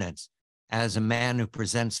subordinates as a man who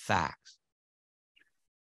presents facts?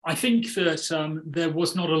 I think that there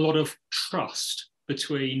was not a lot of trust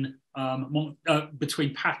between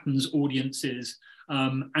Patton's audiences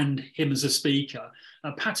and him as a speaker.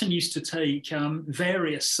 Patton used to take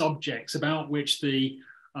various subjects about which the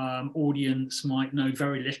audience might know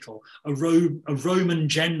very little. A Roman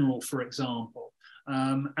general, for example,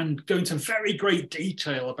 and go into very great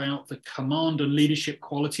detail about the command and leadership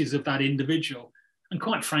qualities of that individual. And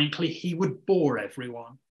quite frankly, he would bore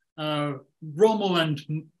everyone. Rommel and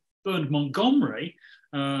Montgomery,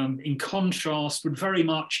 in contrast, would very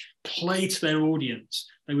much play to their audience.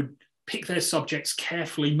 They would pick their subjects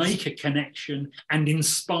carefully, make a connection, and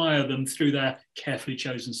inspire them through their carefully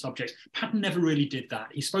chosen subjects. Patton never really did that.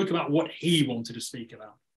 He spoke about what he wanted to speak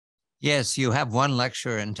about. Yes, you have one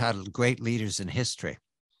lecture entitled Great Leaders in History.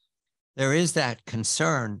 There is that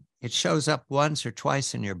concern. It shows up once or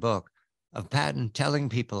twice in your book of Patton telling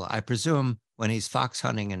people, I presume when he's fox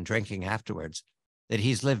hunting and drinking afterwards, that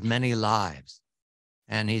he's lived many lives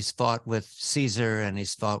and he's fought with Caesar and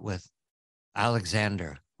he's fought with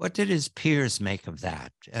Alexander. What did his peers make of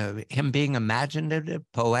that? Him being imaginative,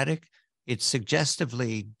 poetic, it's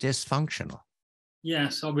suggestively dysfunctional.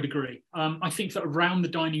 Yes, I would agree. I think that around the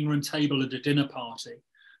dining room table at a dinner party,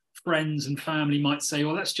 friends and family might say,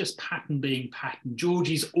 well, that's just Patton being Patton.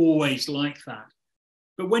 Georgie's always like that.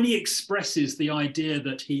 But when he expresses the idea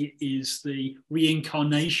that he is the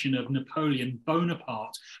reincarnation of Napoleon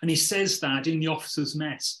Bonaparte, and he says that in the officers'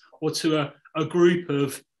 mess or to a group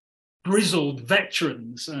of grizzled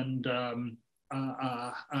veterans and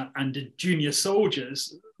junior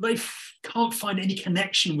soldiers, they can't find any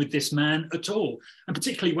connection with this man at all. And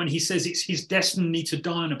particularly when he says it's his destiny to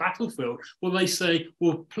die on a battlefield, well, they say,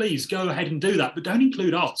 well, please go ahead and do that, but don't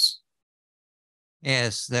include us.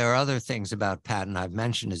 Yes, there are other things about Patton. I've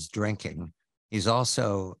mentioned his drinking. He's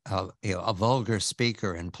also a vulgar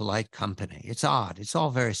speaker in polite company. It's odd. It's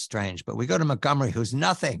all very strange. But we go to Montgomery, who's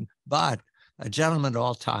nothing but a gentleman at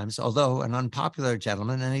all times, although an unpopular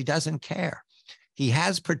gentleman, and he doesn't care. He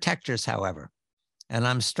has protectors, however. And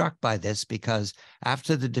I'm struck by this because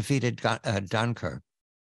after the defeated Dunkirk,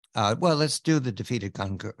 well, let's do the defeated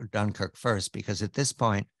Dunkirk first, because at this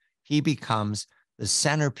point, he becomes the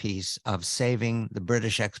centerpiece of saving the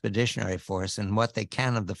British Expeditionary Force and what they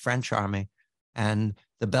can of the French army and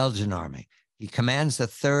the Belgian army. He commands the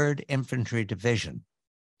 3rd Infantry Division,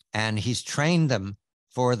 and he's trained them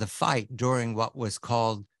for the fight during what was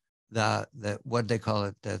called the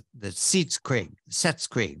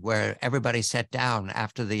Setzkrieg, where everybody sat down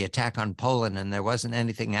after the attack on Poland, and there wasn't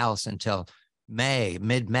anything else until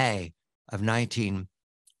mid-May of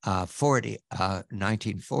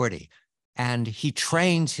 1940. And he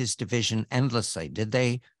trains his division endlessly. Did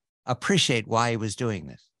they appreciate why he was doing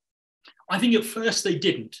this? I think at first they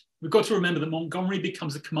didn't. We've got to remember that Montgomery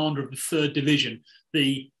becomes the commander of the 3rd Division,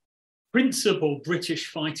 the principal British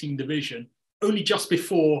fighting division, only just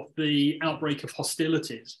before the outbreak of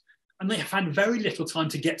hostilities. And they have had very little time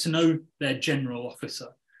to get to know their general officer.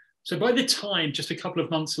 So by the time, just a couple of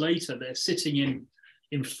months later, they're sitting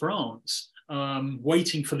in France,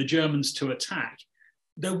 waiting for the Germans to attack,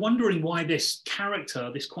 they're wondering why this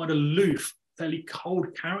character, this quite aloof, fairly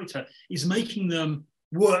cold character, is making them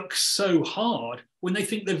work so hard when they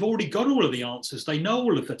think they've already got all of the answers. They know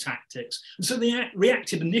all of the tactics. And so they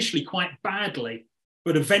reacted initially quite badly,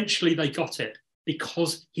 but eventually they got it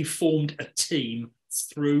because he formed a team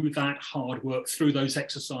through that hard work, through those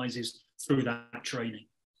exercises, through that training.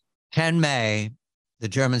 10 May, the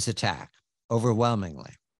Germans attack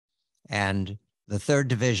overwhelmingly. And the 3rd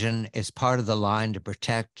Division is part of the line to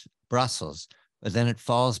protect Brussels, but then it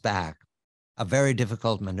falls back. A very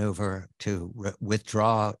difficult maneuver to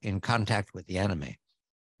withdraw in contact with the enemy.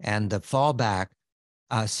 And the fallback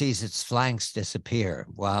sees its flanks disappear.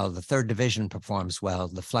 While the 3rd Division performs well,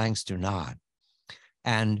 the flanks do not.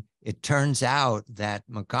 And it turns out that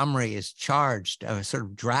Montgomery is charged, sort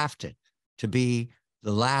of drafted, to be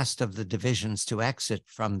the last of the divisions to exit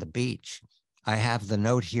from the beach. I have the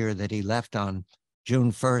note here that he left on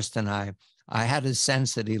June 1st, and I had a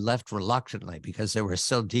sense that he left reluctantly because there were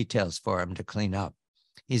still details for him to clean up.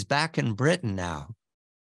 He's back in Britain now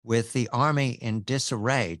with the army in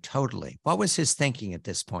disarray totally. What was his thinking at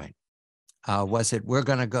this point? Was it we're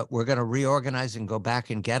going to reorganize and go back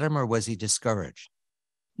and get him, or was he discouraged?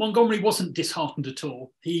 Montgomery wasn't disheartened at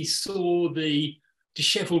all. He saw the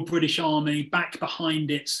disheveled British army back behind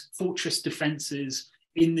its fortress defences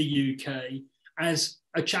in the UK as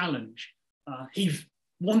a challenge. He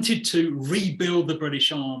wanted to rebuild the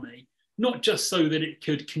British army, not just so that it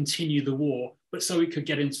could continue the war, but so it could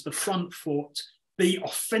get into the front foot, be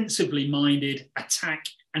offensively minded, attack,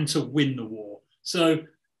 and to win the war. So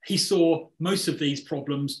he saw most of these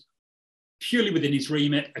problems purely within his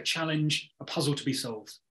remit, a challenge, a puzzle to be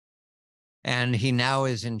solved. And he now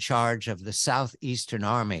is in charge of the Southeastern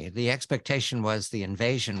Army. The expectation was the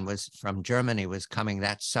invasion from Germany was coming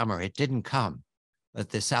that summer. It didn't come, but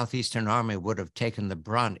the Southeastern Army would have taken the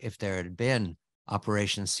brunt if there had been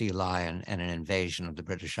Operation Sea Lion and an invasion of the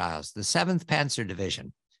British Isles. The 7th Panzer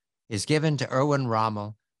Division is given to Erwin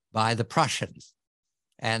Rommel by the Prussians.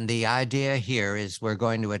 And the idea here is we're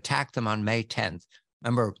going to attack them on May 10th.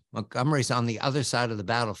 Remember, Montgomery's on the other side of the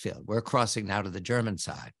battlefield. We're crossing now to the German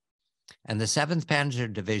side. And the 7th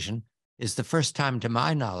Panzer Division is the first time, to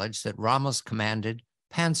my knowledge, that Rommel's commanded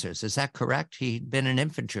panzers. Is that correct? He'd been an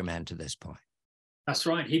infantryman to this point. That's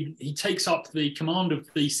right. He takes up the command of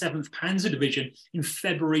the 7th Panzer Division in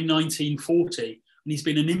February 1940. And he's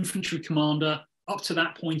been an infantry commander up to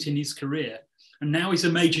that point in his career. And now he's a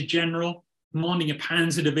major general commanding a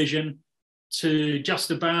panzer division to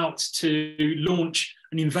just about to launch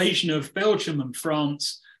an invasion of Belgium and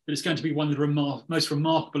France that is going to be one of the most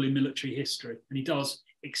remarkable in military history. And he does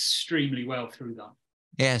extremely well through that.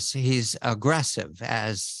 Yes, he's aggressive,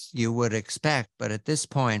 as you would expect. But at this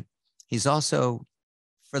point, he's also,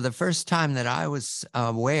 for the first time that I was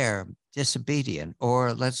aware, disobedient.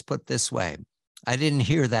 Or let's put this way, I didn't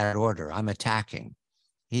hear that order. I'm attacking.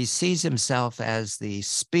 He sees himself as the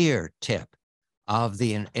spear tip of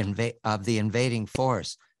the invading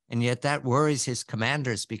force. And yet that worries his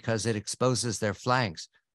commanders because it exposes their flanks.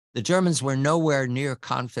 The Germans were nowhere near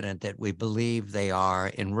confident that we believe they are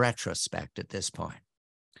in retrospect at this point,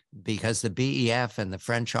 because the BEF and the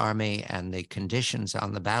French army and the conditions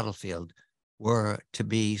on the battlefield were to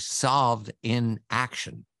be solved in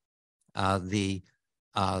action. The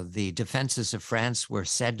defenses of France were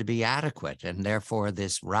said to be adequate, and therefore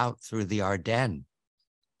this route through the Ardennes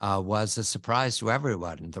was a surprise to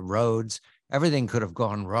everyone. The roads, everything could have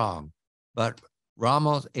gone wrong. But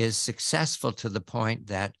Rommel is successful to the point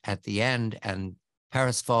that at the end, and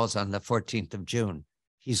Paris falls on the 14th of June,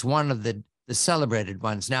 he's one of the celebrated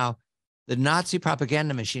ones. Now, the Nazi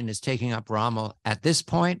propaganda machine is taking up Rommel at this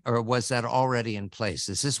point, or was that already in place?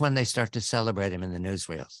 Is this when they start to celebrate him in the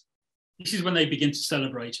newsreels? This is when they begin to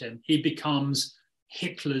celebrate him. He becomes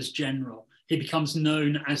Hitler's general. He becomes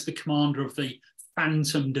known as the commander of the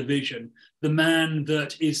Phantom Division, the man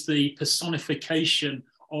that is the personification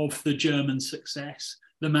of the German success,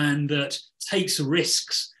 the man that takes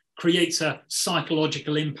risks, creates a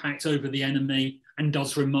psychological impact over the enemy, and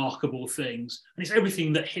does remarkable things. And it's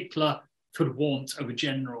everything that Hitler could want of a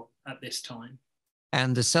general at this time.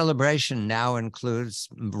 And the celebration now includes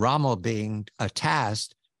Rommel being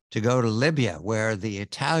tasked to go to Libya, where the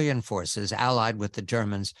Italian forces, allied with the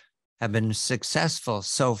Germans, have been successful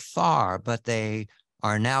so far, but they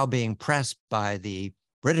are now being pressed by the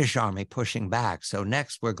British army pushing back. So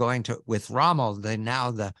next we're going to, with Rommel,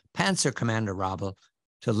 now the Panzer Commander Rommel,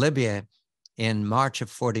 to Libya in March of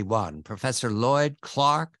 41. Professor Lloyd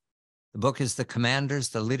Clark, the book is The Commanders,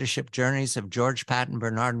 The Leadership Journeys of George Patton,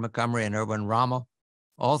 Bernard Montgomery, and Erwin Rommel.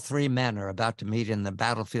 All three men are about to meet in the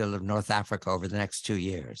battlefield of North Africa over the next 2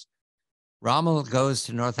 years. Rommel goes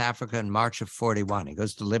to North Africa in March of 41. He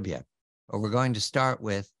goes to Libya. But we're going to start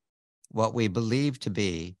with what we believe to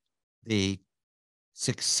be the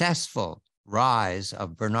successful rise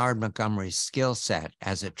of Bernard Montgomery's skill set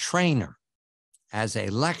as a trainer, as a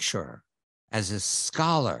lecturer, as a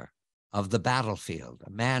scholar of the battlefield, a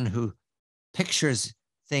man who pictures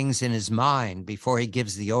things in his mind before he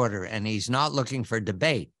gives the order, and he's not looking for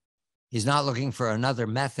debate. He's not looking for another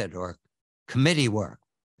method or committee work.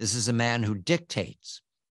 This is a man who dictates.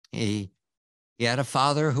 He had a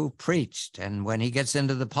father who preached, and when he gets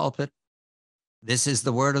into the pulpit, this is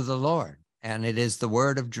the word of the Lord, and it is the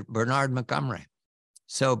word of Bernard Montgomery.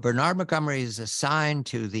 So Bernard Montgomery is assigned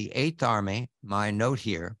to the 8th Army, my note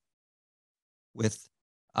here, with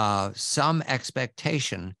some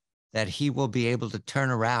expectation that he will be able to turn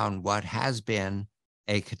around what has been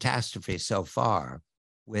a catastrophe so far,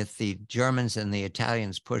 with the Germans and the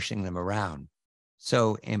Italians pushing them around.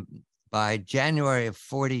 So by January of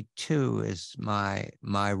 42 is my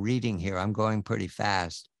reading here. I'm going pretty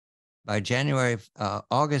fast. By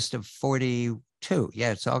August of 42,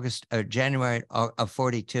 yeah, it's January of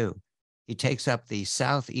 42, He takes up the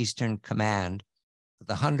southeastern command of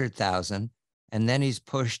the 100,000, and then he's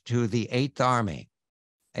pushed to the 8th Army,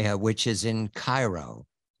 which is in Cairo.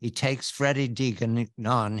 He takes Freddie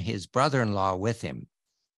Dignan, his brother-in-law, with him.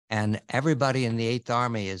 And everybody in the 8th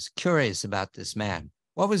Army is curious about this man.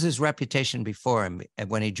 What was his reputation before him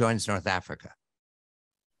when he joins North Africa?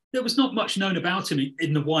 There was not much known about him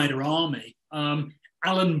in the wider army.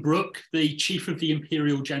 Alan Brooke, the chief of the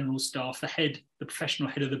Imperial General Staff, the professional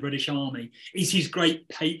head of the British Army, is his great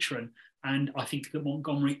patron. And I think that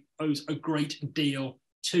Montgomery owes a great deal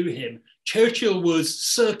to him. Churchill was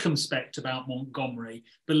circumspect about Montgomery,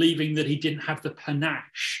 believing that he didn't have the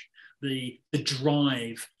panache, the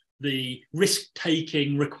drive, the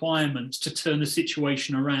risk-taking requirements to turn the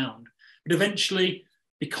situation around. But eventually,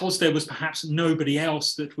 because there was perhaps nobody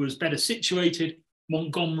else that was better situated,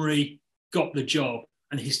 Montgomery got the job.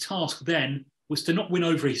 And his task then was to not win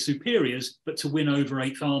over his superiors, but to win over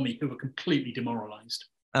 8th Army, who were completely demoralized.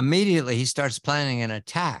 Immediately, he starts planning an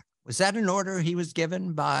attack. Was that an order he was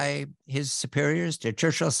given by his superiors? Did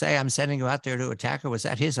Churchill say, I'm sending you out there to attack, or was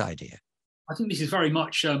that his idea? I think this is very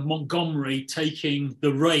much Montgomery taking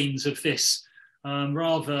the reins of this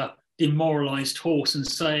rather demoralized horse and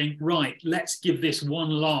saying, right, let's give this one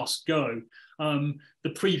last go. The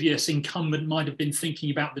previous incumbent might have been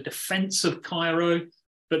thinking about the defense of Cairo,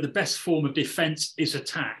 but the best form of defense is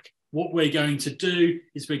attack. What we're going to do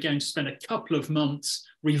is we're going to spend a couple of months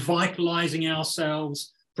revitalizing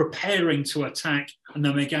ourselves, preparing to attack, and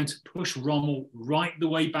then we're going to push Rommel right the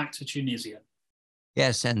way back to Tunisia.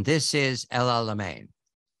 Yes, and this is El Alamein,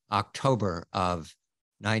 October of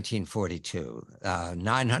 1942.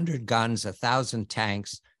 900 guns, 1,000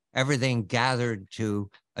 tanks, everything gathered to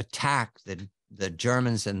attack the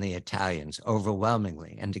Germans and the Italians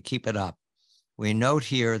overwhelmingly, and to keep it up. We note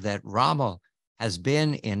here that Rommel has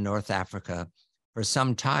been in North Africa for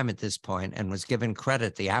some time at this point and was given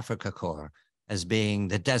credit, the Africa Corps, as being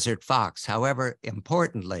the Desert Fox. However,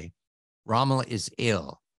 importantly, Rommel is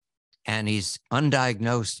ill, and he's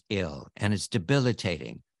undiagnosed ill, and it's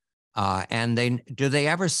debilitating. And do they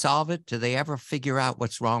ever solve it? Do they ever figure out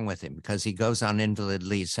what's wrong with him? Because he goes on invalid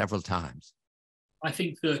leave several times. I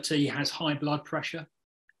think that he has high blood pressure.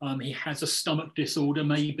 He has a stomach disorder,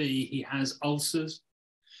 maybe he has ulcers.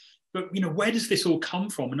 But, where does this all come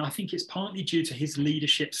from? And I think it's partly due to his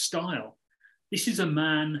leadership style. This is a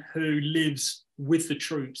man who lives with the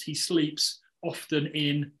troops. He sleeps often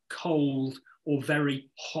in cold or very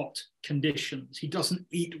hot conditions. He doesn't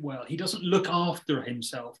eat well. He doesn't look after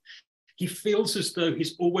himself. He feels as though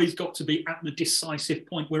he's always got to be at the decisive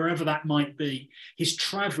point, wherever that might be. He's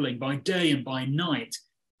traveling by day and by night.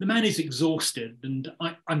 The man is exhausted, and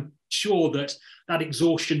I'm sure that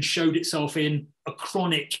exhaustion showed itself in a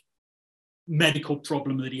chronic medical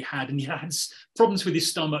problem that he had, and he has problems with his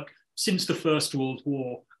stomach since the First World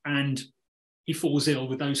War, and he falls ill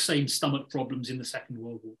with those same stomach problems in the Second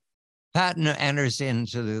World War. Patton enters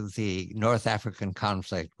into the North African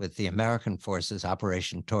conflict with the American forces,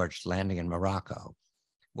 Operation Torch, landing in Morocco.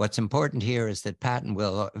 What's important here is that Patton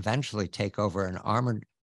will eventually take over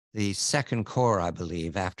the Second Corps, I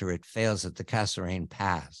believe, after it fails at the Kasserine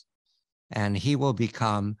Pass. And he will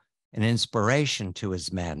become an inspiration to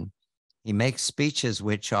his men. He makes speeches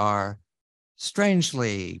which are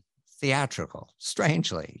strangely theatrical,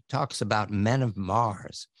 strangely. Talks about men of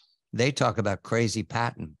Mars. They talk about crazy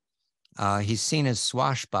Patton. He's seen as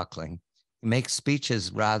swashbuckling. He makes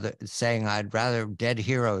speeches saying, I'd rather dead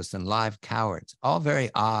heroes than live cowards. All very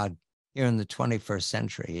odd here in the 21st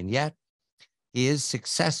century. And yet he is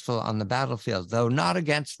successful on the battlefield, though not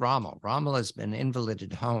against Rommel. Rommel has been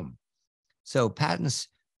invalided home. So Patton's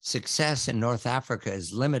success in North Africa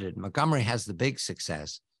is limited. Montgomery has the big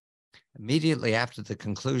success. Immediately after the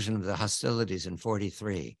conclusion of the hostilities in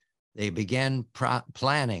 1943, they began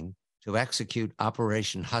planning to execute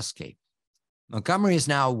Operation Husky. Montgomery is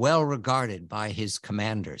now well regarded by his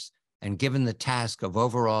commanders and given the task of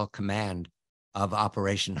overall command of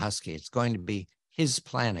Operation Husky. It's going to be his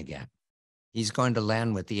plan again. He's going to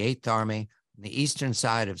land with the 8th Army on the eastern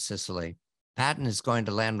side of Sicily. Patton is going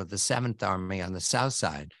to land with the 7th Army on the south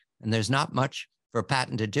side. And there's not much for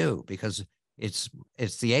Patton to do because it's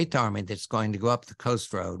the 8th Army that's going to go up the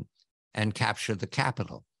coast road and capture the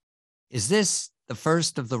capital. Is this the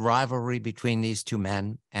first of the rivalry between these two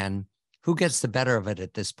men? And who gets the better of it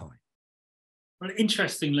at this point? Well,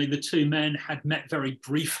 interestingly, the two men had met very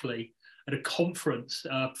briefly at a conference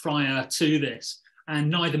prior to this,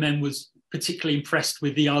 and neither man was particularly impressed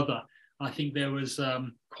with the other. I think there was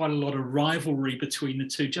quite a lot of rivalry between the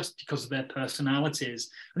two just because of their personalities.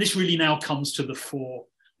 And this really now comes to the fore.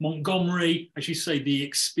 Montgomery, as you say, the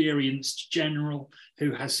experienced general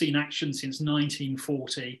who has seen action since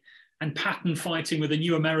 1940, and Patton fighting with a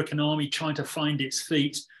new American army trying to find its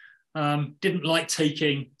feet. Didn't like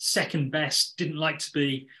taking second best, didn't like to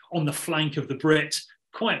be on the flank of the Brit,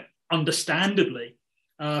 quite understandably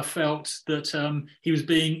felt that he was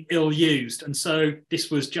being ill-used. And so this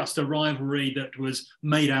was just a rivalry that was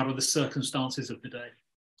made out of the circumstances of the day.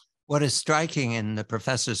 What is striking in the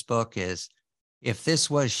professor's book is, if this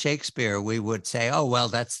was Shakespeare, we would say, oh, well,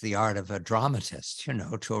 that's the art of a dramatist, you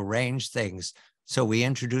know, to arrange things so we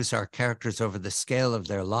introduce our characters over the scale of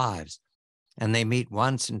their lives. And they meet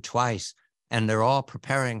once and twice, and they're all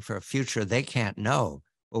preparing for a future they can't know.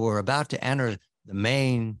 But we're about to enter the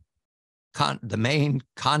main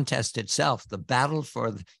contest itself, the battle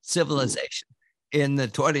for civilization in the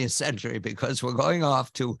 20th century, because we're going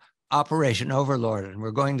off to Operation Overlord, and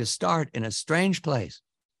we're going to start in a strange place.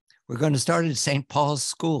 We're going to start at St. Paul's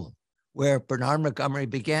School, where Bernard Montgomery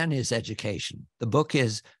began his education. The book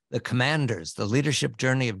is The Commanders, The Leadership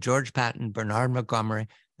Journey of George Patton, Bernard Montgomery,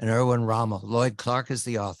 and Erwin Rommel. Lloyd Clark is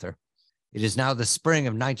the author. It is now the spring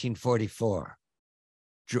of 1944.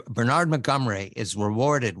 Bernard Montgomery is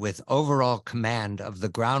rewarded with overall command of the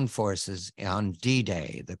ground forces on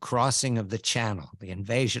D-Day, the crossing of the Channel, the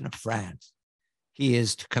invasion of France. He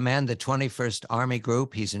is to command the 21st Army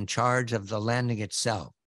Group. He's in charge of the landing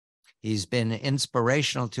itself. He's been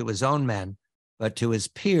inspirational to his own men, but to his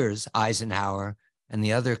peers, Eisenhower and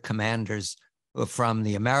the other commanders from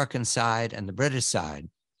the American side and the British side,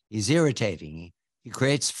 he's irritating. He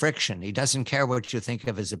creates friction. He doesn't care what you think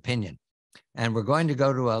of his opinion. And we're going to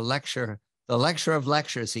go to a lecture, the lecture of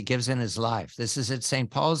lectures he gives in his life. This is at St.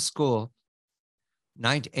 Paul's School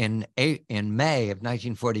in May of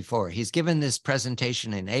 1944. He's given this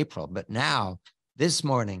presentation in April, but now, this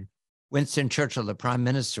morning, Winston Churchill, the prime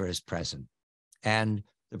minister, is present. And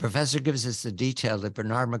the professor gives us the detail that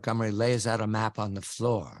Bernard Montgomery lays out a map on the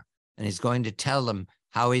floor, and he's going to tell them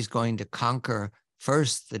how he's going to conquer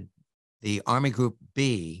first the Army Group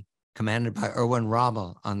B, commanded by Erwin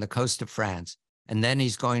Rommel on the coast of France, and then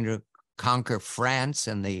he's going to conquer France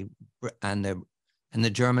and the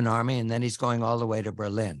German army, and then he's going all the way to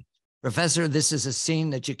Berlin. Professor, this is a scene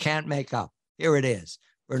that you can't make up. Here it is.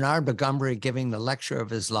 Bernard Montgomery giving the lecture of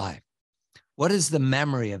his life. What is the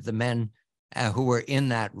memory of the men who were in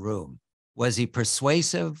that room? Was he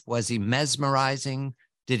persuasive? Was he mesmerizing?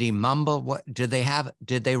 Did he mumble? What did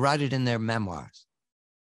they write it in their memoirs?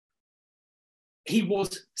 He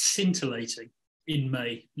was scintillating in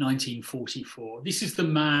May 1944. This is the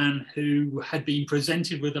man who had been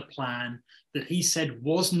presented with a plan that he said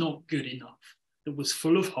was not good enough, that was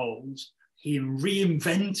full of holes. He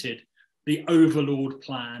reinvented the Overlord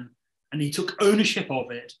plan, and he took ownership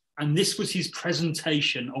of it. And this was his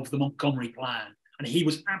presentation of the Montgomery plan. And he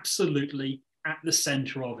was absolutely at the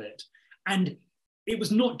center of it. And it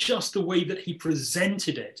was not just the way that he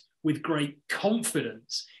presented it with great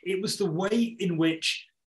confidence. It was the way in which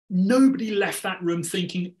nobody left that room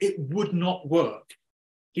thinking it would not work.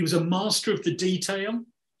 He was a master of the detail.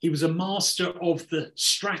 He was a master of the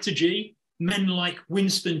strategy. Men like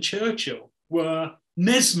Winston Churchill were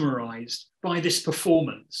mesmerized by this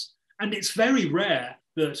performance. And it's very rare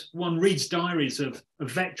that one reads diaries of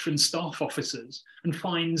veteran staff officers and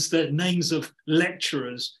finds the names of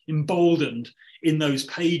lecturers emboldened in those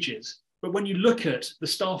pages. But when you look at the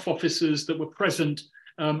staff officers that were present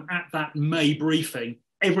at that May briefing,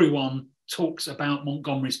 everyone talks about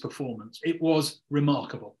Montgomery's performance. It was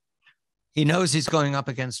remarkable. He knows he's going up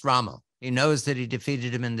against Rommel. He knows that he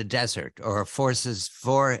defeated him in the desert, or forces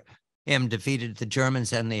for him defeated the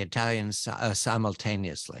Germans and the Italians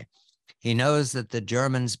simultaneously. He knows that the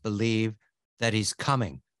Germans believe that he's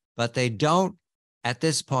coming, but they don't, at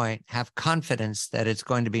this point, have confidence that it's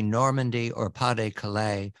going to be Normandy or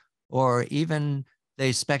Pas-de-Calais, or even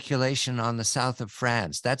the speculation on the south of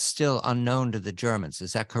France. That's still unknown to the Germans.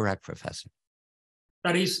 Is that correct, Professor?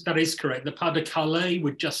 That is correct. The Pas-de-Calais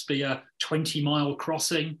would just be a 20-mile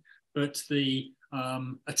crossing, but the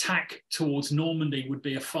attack towards Normandy would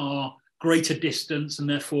be a far greater distance and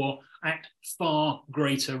therefore at far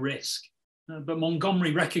greater risk. But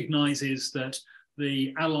Montgomery recognizes that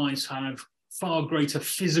the Allies have far greater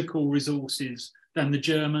physical resources than the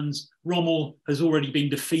Germans. Rommel has already been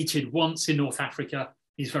defeated once in North Africa.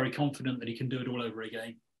 He's very confident that he can do it all over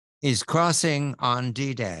again. He's crossing on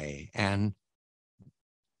D-Day, and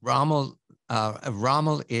Rommel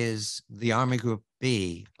is the Army Group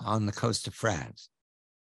B on the coast of France.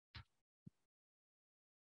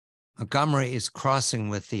 Montgomery is crossing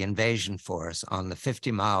with the invasion force on the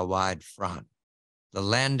 50-mile wide front. The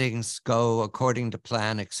landings go according to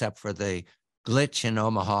plan, except for the glitch in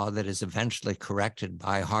Omaha that is eventually corrected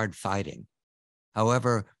by hard fighting.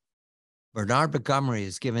 However, Bernard Montgomery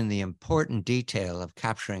is given the important detail of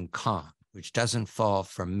capturing Caen, which doesn't fall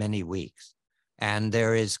for many weeks. And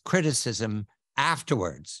there is criticism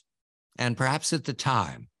afterwards, and perhaps at the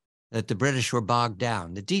time, that the British were bogged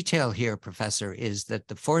down. The detail here, Professor, is that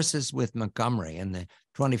the forces with Montgomery and the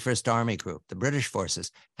 21st Army Group, the British forces,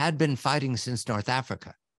 had been fighting since North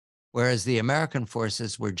Africa, whereas the American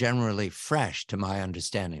forces were generally fresh, to my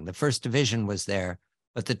understanding. The 1st Division was there,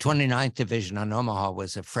 but the 29th Division on Omaha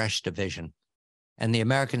was a fresh division. And the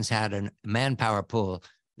Americans had a manpower pool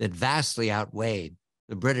that vastly outweighed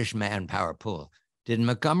the British manpower pool. Did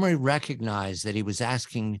Montgomery recognize that he was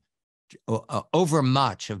asking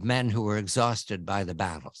overmuch of men who were exhausted by the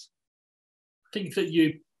battles? I think that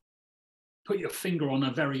you put your finger on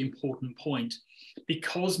a very important point.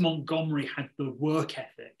 Because Montgomery had the work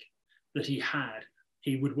ethic that he had,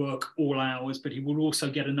 he would work all hours, but he would also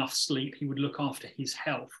get enough sleep. He would look after his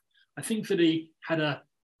health. I think that he had a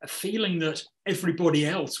feeling that everybody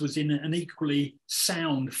else was in an equally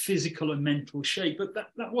sound physical and mental shape, but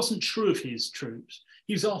that wasn't true of his troops.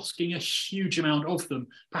 He was asking a huge amount of them,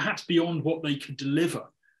 perhaps beyond what they could deliver.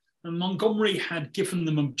 And Montgomery had given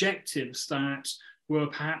them objectives that were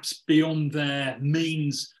perhaps beyond their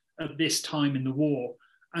means at this time in the war.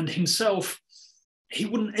 And himself, he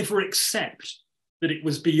wouldn't ever accept that it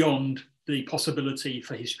was beyond the possibility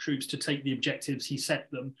for his troops to take the objectives he set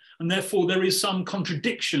them. And therefore, there is some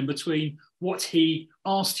contradiction between what he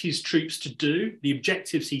asked his troops to do, the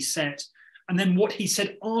objectives he set, and then what he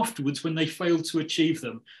said afterwards when they failed to achieve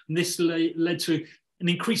them. And this led to an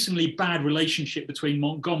increasingly bad relationship between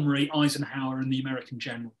Montgomery, Eisenhower, and the American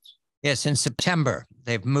generals. Yes, in September,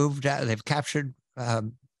 they've captured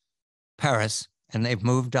Paris, and they've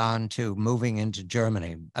moved on to moving into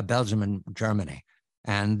Germany, Belgium and Germany.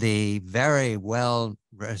 And the very well-known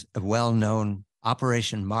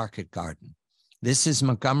Operation Market Garden. This is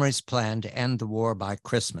Montgomery's plan to end the war by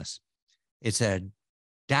Christmas. It's a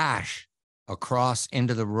dash across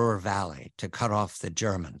into the Ruhr Valley to cut off the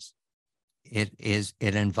Germans. It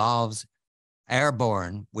involves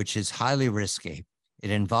airborne, which is highly risky. It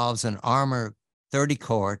involves an armor 30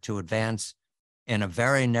 corps to advance in a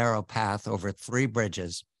very narrow path over 3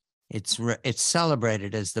 bridges. It's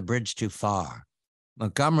celebrated as the bridge too far.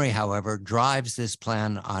 Montgomery, however, drives this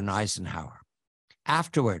plan on Eisenhower.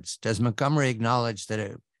 Afterwards, does Montgomery acknowledge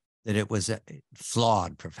that it was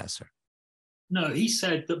flawed, Professor? No, he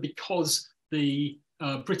said that because the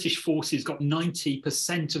British forces got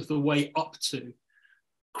 90% of the way up to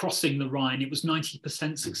crossing the Rhine, it was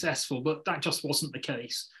 90% successful, but that just wasn't the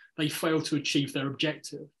case. They failed to achieve their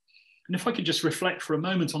objective. And if I could just reflect for a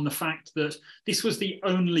moment on the fact that this was the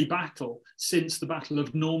only battle since the Battle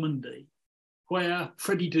of Normandy where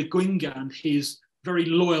Freddie de Guingand, his very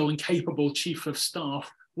loyal and capable chief of staff,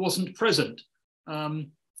 wasn't present.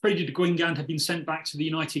 Freddie de Guingand had been sent back to the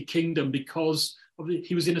United Kingdom because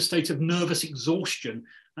he was in a state of nervous exhaustion.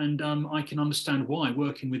 And I can understand why,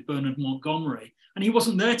 working with Bernard Montgomery. And he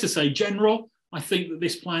wasn't there to say, General, I think that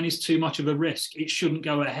this plan is too much of a risk. It shouldn't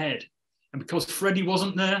go ahead. And because Freddie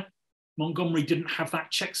wasn't there, Montgomery didn't have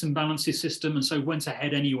that checks and balances system and so went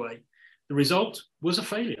ahead anyway. The result was a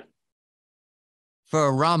failure.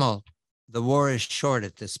 For Rommel, the war is short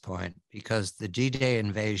at this point because the D-Day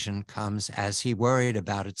invasion comes as he worried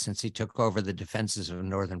about it since he took over the defenses of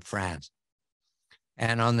northern France.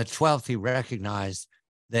 And on the 12th, he recognized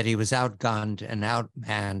that he was outgunned and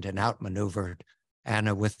outmanned and outmaneuvered, and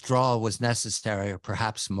a withdrawal was necessary, or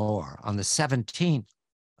perhaps more. On the 17th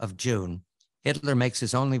of June, Hitler makes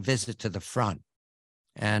his only visit to the front,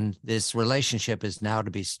 and this relationship is now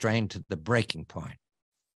to be strained to the breaking point,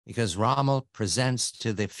 because Rommel presents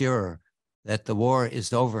to the Fuhrer that the war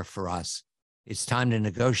is over for us. It's time to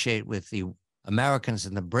negotiate with the Americans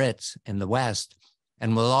and the Brits in the West,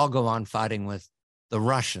 and we'll all go on fighting with the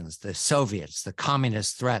Russians, the Soviets, the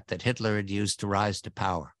communist threat that Hitler had used to rise to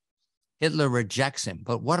power. Hitler rejects him,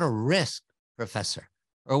 but what a risk, Professor.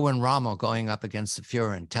 Erwin Rommel going up against the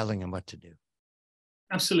Fuhrer and telling him what to do.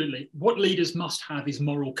 Absolutely. What leaders must have is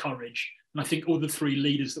moral courage. And I think all the 3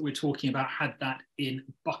 leaders that we're talking about had that in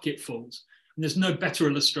bucketfuls. And there's no better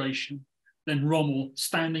illustration than Rommel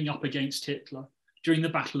standing up against Hitler during the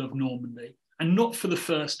Battle of Normandy. And not for the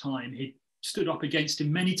first time. He stood up against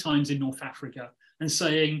him many times in North Africa and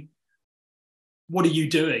saying, what are you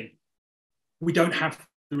doing? We don't have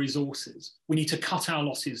the resources. We need to cut our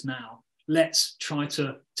losses now. Let's try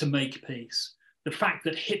to make peace. The fact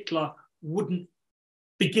that Hitler wouldn't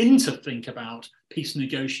begin to think about peace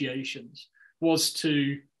negotiations was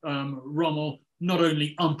to Rommel not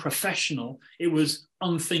only unprofessional, it was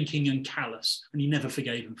unthinking and callous, and he never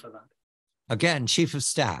forgave him for that. Again, chief of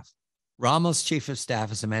staff. Rommel's chief of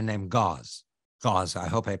staff is a man named Gauss. Gauss, I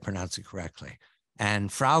hope I pronounce it correctly.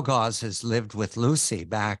 And Frau Gauss has lived with Lucy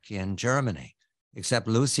back in Germany, except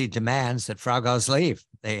Lucy demands that Frau Gauss leave.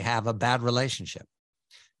 They have a bad relationship.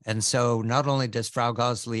 And so not only does Frau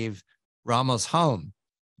Gauss leave Rommel's home,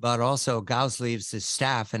 but also Gauss leaves his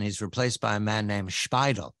staff and he's replaced by a man named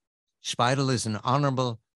Speidel. Speidel is an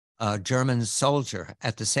honorable German soldier.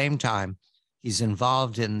 At the same time, he's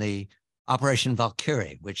involved in the Operation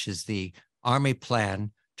Valkyrie, which is the army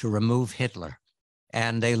plan to remove Hitler.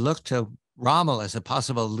 And they look to Rommel as a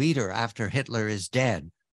possible leader after Hitler is dead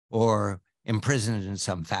or imprisoned in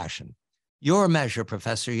some fashion. Your measure,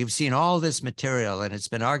 Professor, you've seen all this material and it's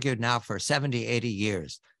been argued now for 70, 80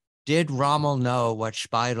 years. Did Rommel know what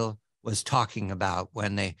Speidel was talking about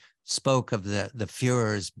when they spoke of the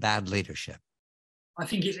Fuhrer's bad leadership? I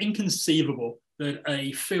think it's inconceivable that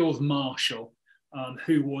a field marshal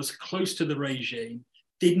who was close to the regime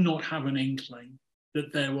did not have an inkling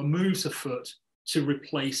that there were moves afoot to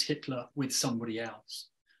replace Hitler with somebody else.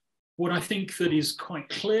 What I think that is quite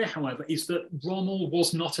clear, however, is that Rommel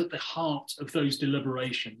was not at the heart of those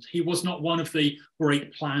deliberations. He was not one of the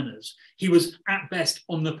great planners. He was at best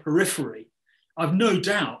on the periphery. I've no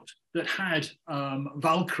doubt that had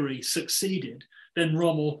Valkyrie succeeded, then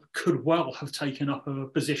Rommel could well have taken up a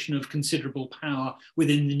position of considerable power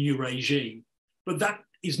within the new regime. But that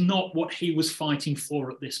is not what he was fighting for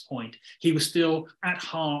at this point. He was still at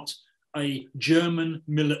heart a German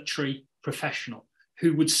military professional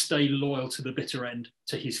who would stay loyal to the bitter end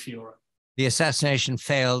to his Führer. The assassination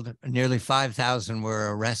failed. Nearly 5,000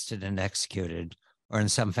 were arrested and executed, or in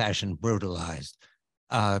some fashion brutalized.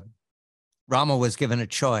 Rommel was given a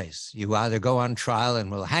choice. You either go on trial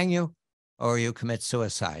and we'll hang you, or you commit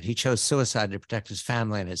suicide. He chose suicide to protect his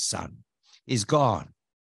family and his son. He's gone.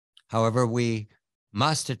 However, we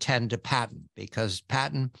must attend to Patton because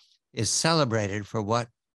Patton is celebrated for what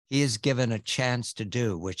he is given a chance to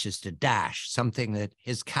do, which is to dash, something that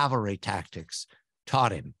his cavalry tactics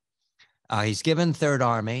taught him. He's given Third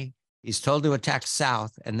Army. He's told to attack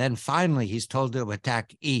south, and then finally he's told to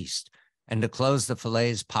attack east and to close the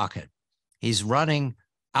Falaise pocket. He's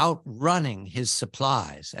outrunning his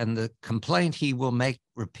supplies, and the complaint he will make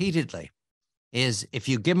repeatedly is, if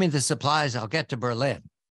you give me the supplies, I'll get to Berlin.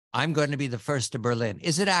 I'm going to be the first to Berlin.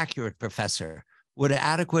 Is it accurate, Professor? Would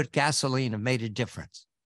adequate gasoline have made a difference?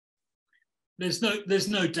 There's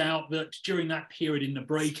no doubt that during that period in the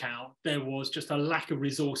breakout, there was just a lack of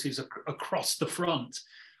resources across the front.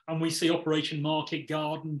 And we see Operation Market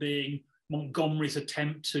Garden being Montgomery's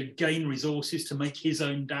attempt to gain resources to make his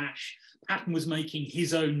own dash. Patton was making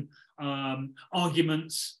his own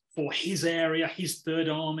arguments for his area, his Third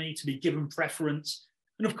Army, to be given preference.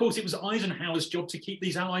 And of course, it was Eisenhower's job to keep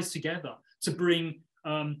these allies together, to bring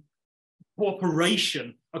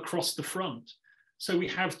cooperation across the front. So we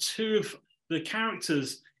have two of the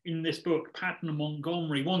characters in this book, Patton and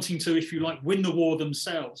Montgomery, wanting to, if you like, win the war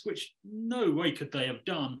themselves, which no way could they have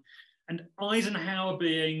done. And Eisenhower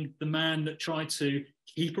being the man that tried to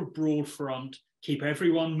keep a broad front, keep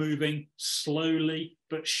everyone moving slowly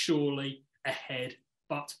but surely ahead,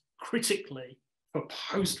 but critically for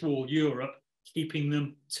post-war Europe, keeping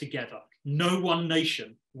them together. No one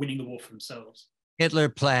nation winning the war for themselves. Hitler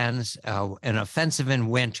plans an offensive in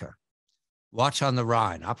winter. Watch on the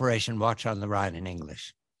Rhine, Operation Watch on the Rhine in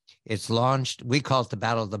English. It's launched, we call it the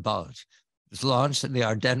Battle of the Bulge. It's launched in the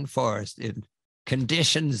Ardennes Forest in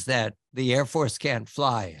conditions that the Air Force can't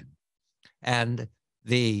fly in. And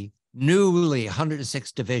the newly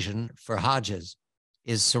 106th Division for Hodges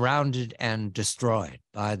is surrounded and destroyed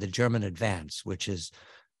by the German advance, which is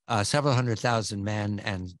several 100,000 men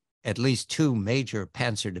and at least two major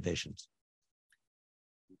panzer divisions.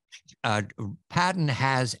 Patton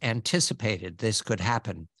has anticipated this could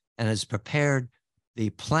happen and has prepared the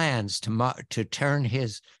plans to turn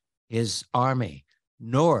his army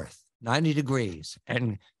north 90 degrees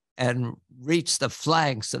and reach the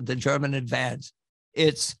flanks of the German advance.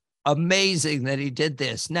 It's amazing that he did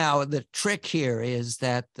this. Now, the trick here is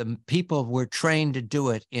that the people were trained to do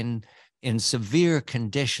it in severe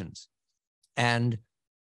conditions. And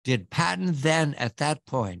did Patton then, at that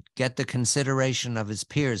point, get the consideration of his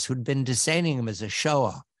peers who'd been disowning him as a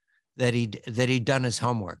show-off, that he'd done his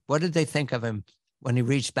homework? What did they think of him when he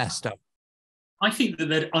reached Bastogne? I think that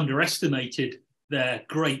they'd underestimated their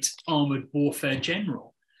great armoured warfare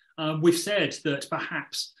general. We've said that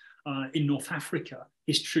perhaps in North Africa,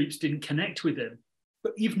 his troops didn't connect with him.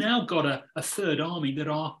 But you've now got a Third Army that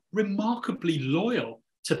are remarkably loyal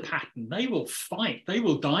to Patton. They will fight. They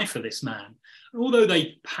will die for this man. And although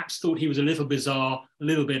they perhaps thought he was a little bizarre, a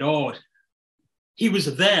little bit odd, he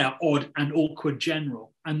was their odd and awkward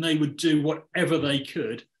general, and they would do whatever they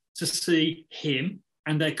could to see him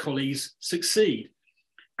and their colleagues succeed.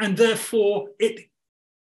 And therefore, it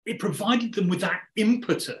provided them with that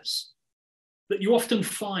impetus that you often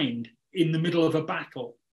find in the middle of a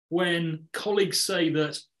battle when colleagues say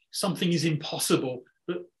that something is impossible,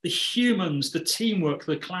 that the humans, the teamwork,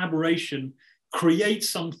 the collaboration create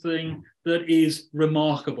something that is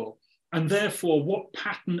remarkable. And therefore, what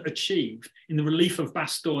Patton achieved in the relief of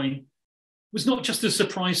Bastogne was not just a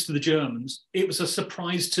surprise to the Germans, it was a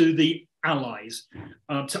surprise to the Allies,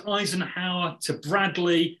 to Eisenhower, to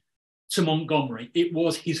Bradley, to Montgomery. It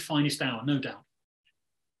was his finest hour, no doubt.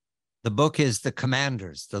 The book is The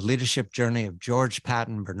Commanders, The Leadership Journey of George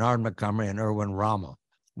Patton, Bernard Montgomery, and Erwin Rommel.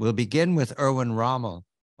 We'll begin with Erwin Rommel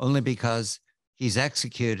only because he's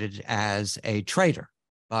executed as a traitor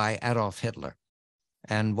by Adolf Hitler.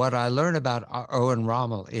 And what I learned about Erwin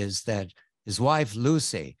Rommel is that his wife,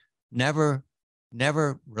 Lucy, never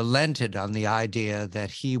relented on the idea that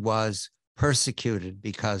he was persecuted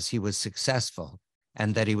because he was successful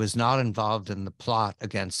and that he was not involved in the plot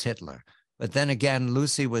against Hitler. But then again,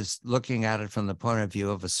 Lucy was looking at it from the point of view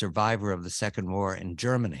of a survivor of the Second War in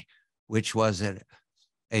Germany, which was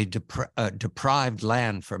a deprived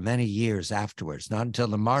land for many years afterwards. Not until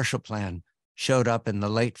the Marshall Plan showed up in the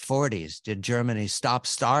late 40s did Germany stop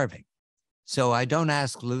starving. So I don't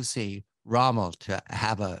ask Lucy Rommel to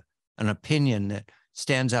have an opinion that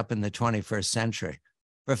stands up in the 21st century.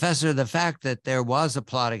 Professor, the fact that there was a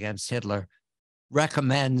plot against Hitler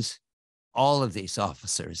recommends all of these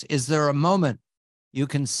officers. Is there a moment you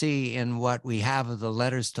can see in what we have of the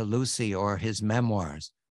letters to Lucy or his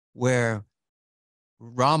memoirs where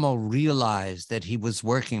Rommel realized that he was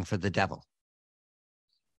working for the devil?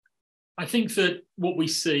 I think that what we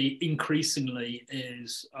see increasingly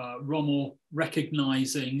is Rommel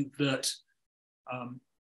recognizing that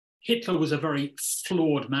Hitler was a very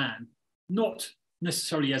flawed man, not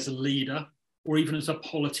necessarily as a leader or even as a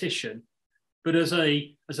politician, but as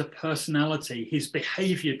a personality. His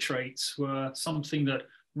behavior traits were something that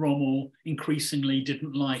Rommel increasingly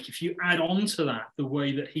didn't like. If you add on to that the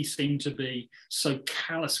way that he seemed to be so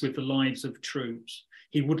callous with the lives of troops,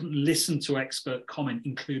 he wouldn't listen to expert comment,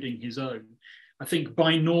 including his own. I think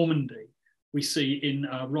by Normandy, we see in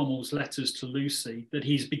Rommel's letters to Lucy that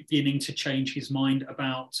he's beginning to change his mind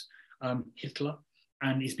about Hitler,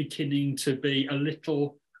 and he's beginning to be a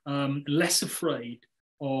little less afraid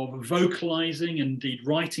of vocalizing and indeed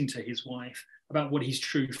writing to his wife about what his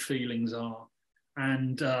true feelings are.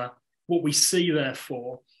 And what we see,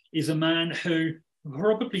 therefore, is a man who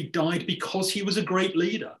probably died because he was a great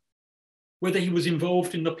leader. Whether he was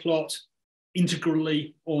involved in the plot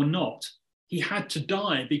integrally or not, he had to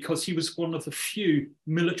die because he was one of the few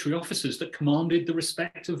military officers that commanded the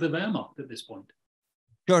respect of the Wehrmacht at this point.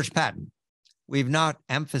 George Patton, we've not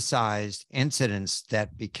emphasized incidents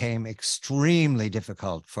that became extremely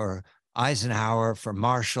difficult for Eisenhower, for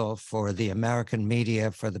Marshall, for the American media,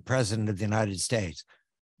 for the President of the United States.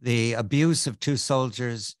 The abuse of two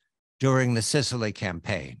soldiers during the Sicily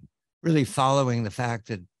campaign, really following the fact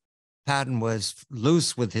that Patton was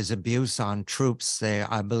loose with his abuse on troops.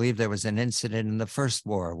 I believe there was an incident in the First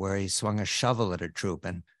War where he swung a shovel at a troop,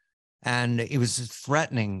 and he was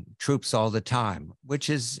threatening troops all the time, which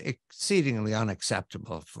is exceedingly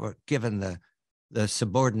unacceptable given the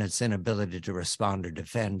subordinate's inability to respond or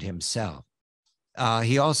defend himself.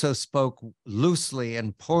 He also spoke loosely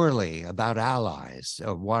and poorly about allies.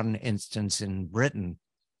 One instance in Britain,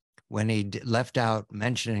 when he left out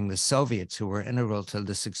mentioning the Soviets who were integral to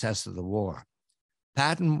the success of the war.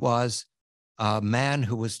 Patton was a man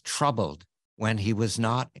who was troubled when he was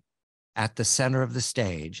not at the center of the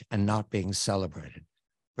stage and not being celebrated.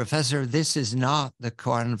 Professor, this is not the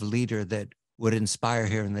kind of leader that would inspire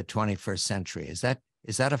here in the 21st century. Is that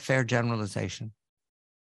a fair generalization?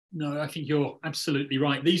 No, I think you're absolutely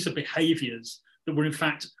right. These are behaviors that were in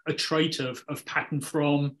fact a trait of Patton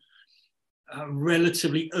from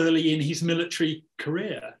relatively early in his military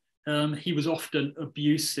career. He was often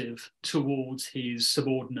abusive towards his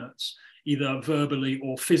subordinates, either verbally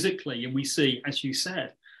or physically. And we see, as you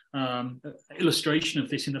said, illustration of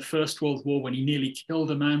this in the First World War when he nearly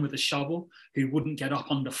killed a man with a shovel who wouldn't get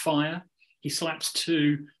up under fire. He slaps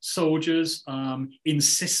two soldiers in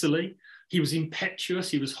Sicily. He was impetuous,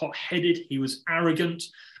 he was hot-headed, he was arrogant,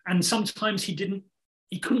 and sometimes he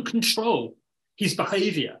couldn't control his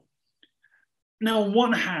behavior. Now, on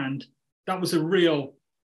one hand, that was a real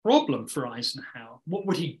problem for Eisenhower. What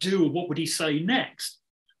would he do? What would he say next?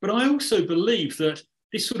 But I also believe that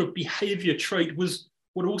this sort of behavior trait was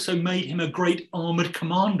what also made him a great armored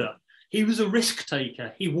commander. He was a risk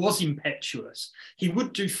taker. He was impetuous. He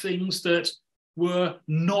would do things that were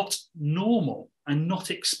not normal and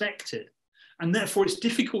not expected. And therefore, it's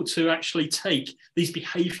difficult to actually take these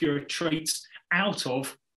behavior traits out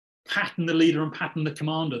of Patton the leader and Patton the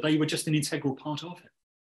commander. They were just an integral part of it.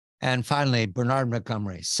 And finally, Bernard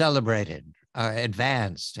Montgomery, celebrated,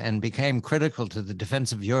 advanced, and became critical to the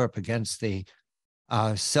defense of Europe against the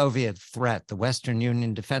Soviet threat, the Western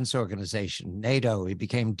Union Defense Organization, NATO. He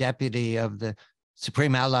became deputy of the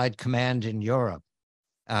Supreme Allied Command in Europe,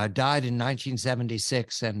 died in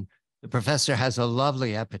 1976. And the professor has a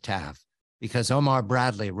lovely epitaph because Omar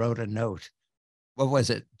Bradley wrote a note. What was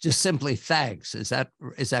it? Just simply thanks. Is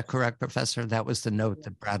that correct, Professor? That was the note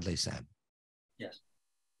that Bradley sent. Yes.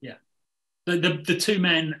 Yeah. The two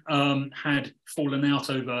men had fallen out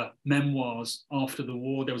over memoirs after the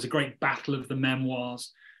war. There was a great battle of the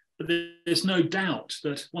memoirs. But there's no doubt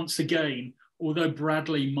that, once again, although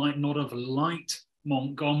Bradley might not have liked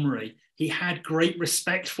Montgomery, he had great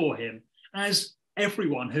respect for him, as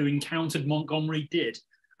everyone who encountered Montgomery did.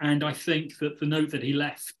 And I think that the note that he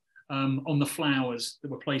left on the flowers that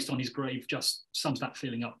were placed on his grave just sums that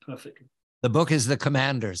feeling up perfectly. The book is The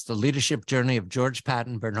Commanders, the leadership journey of George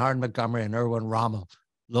Patton, Bernard Montgomery, and Erwin Rommel.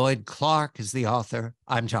 Lloyd Clark is the author.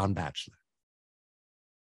 I'm John Batchelor.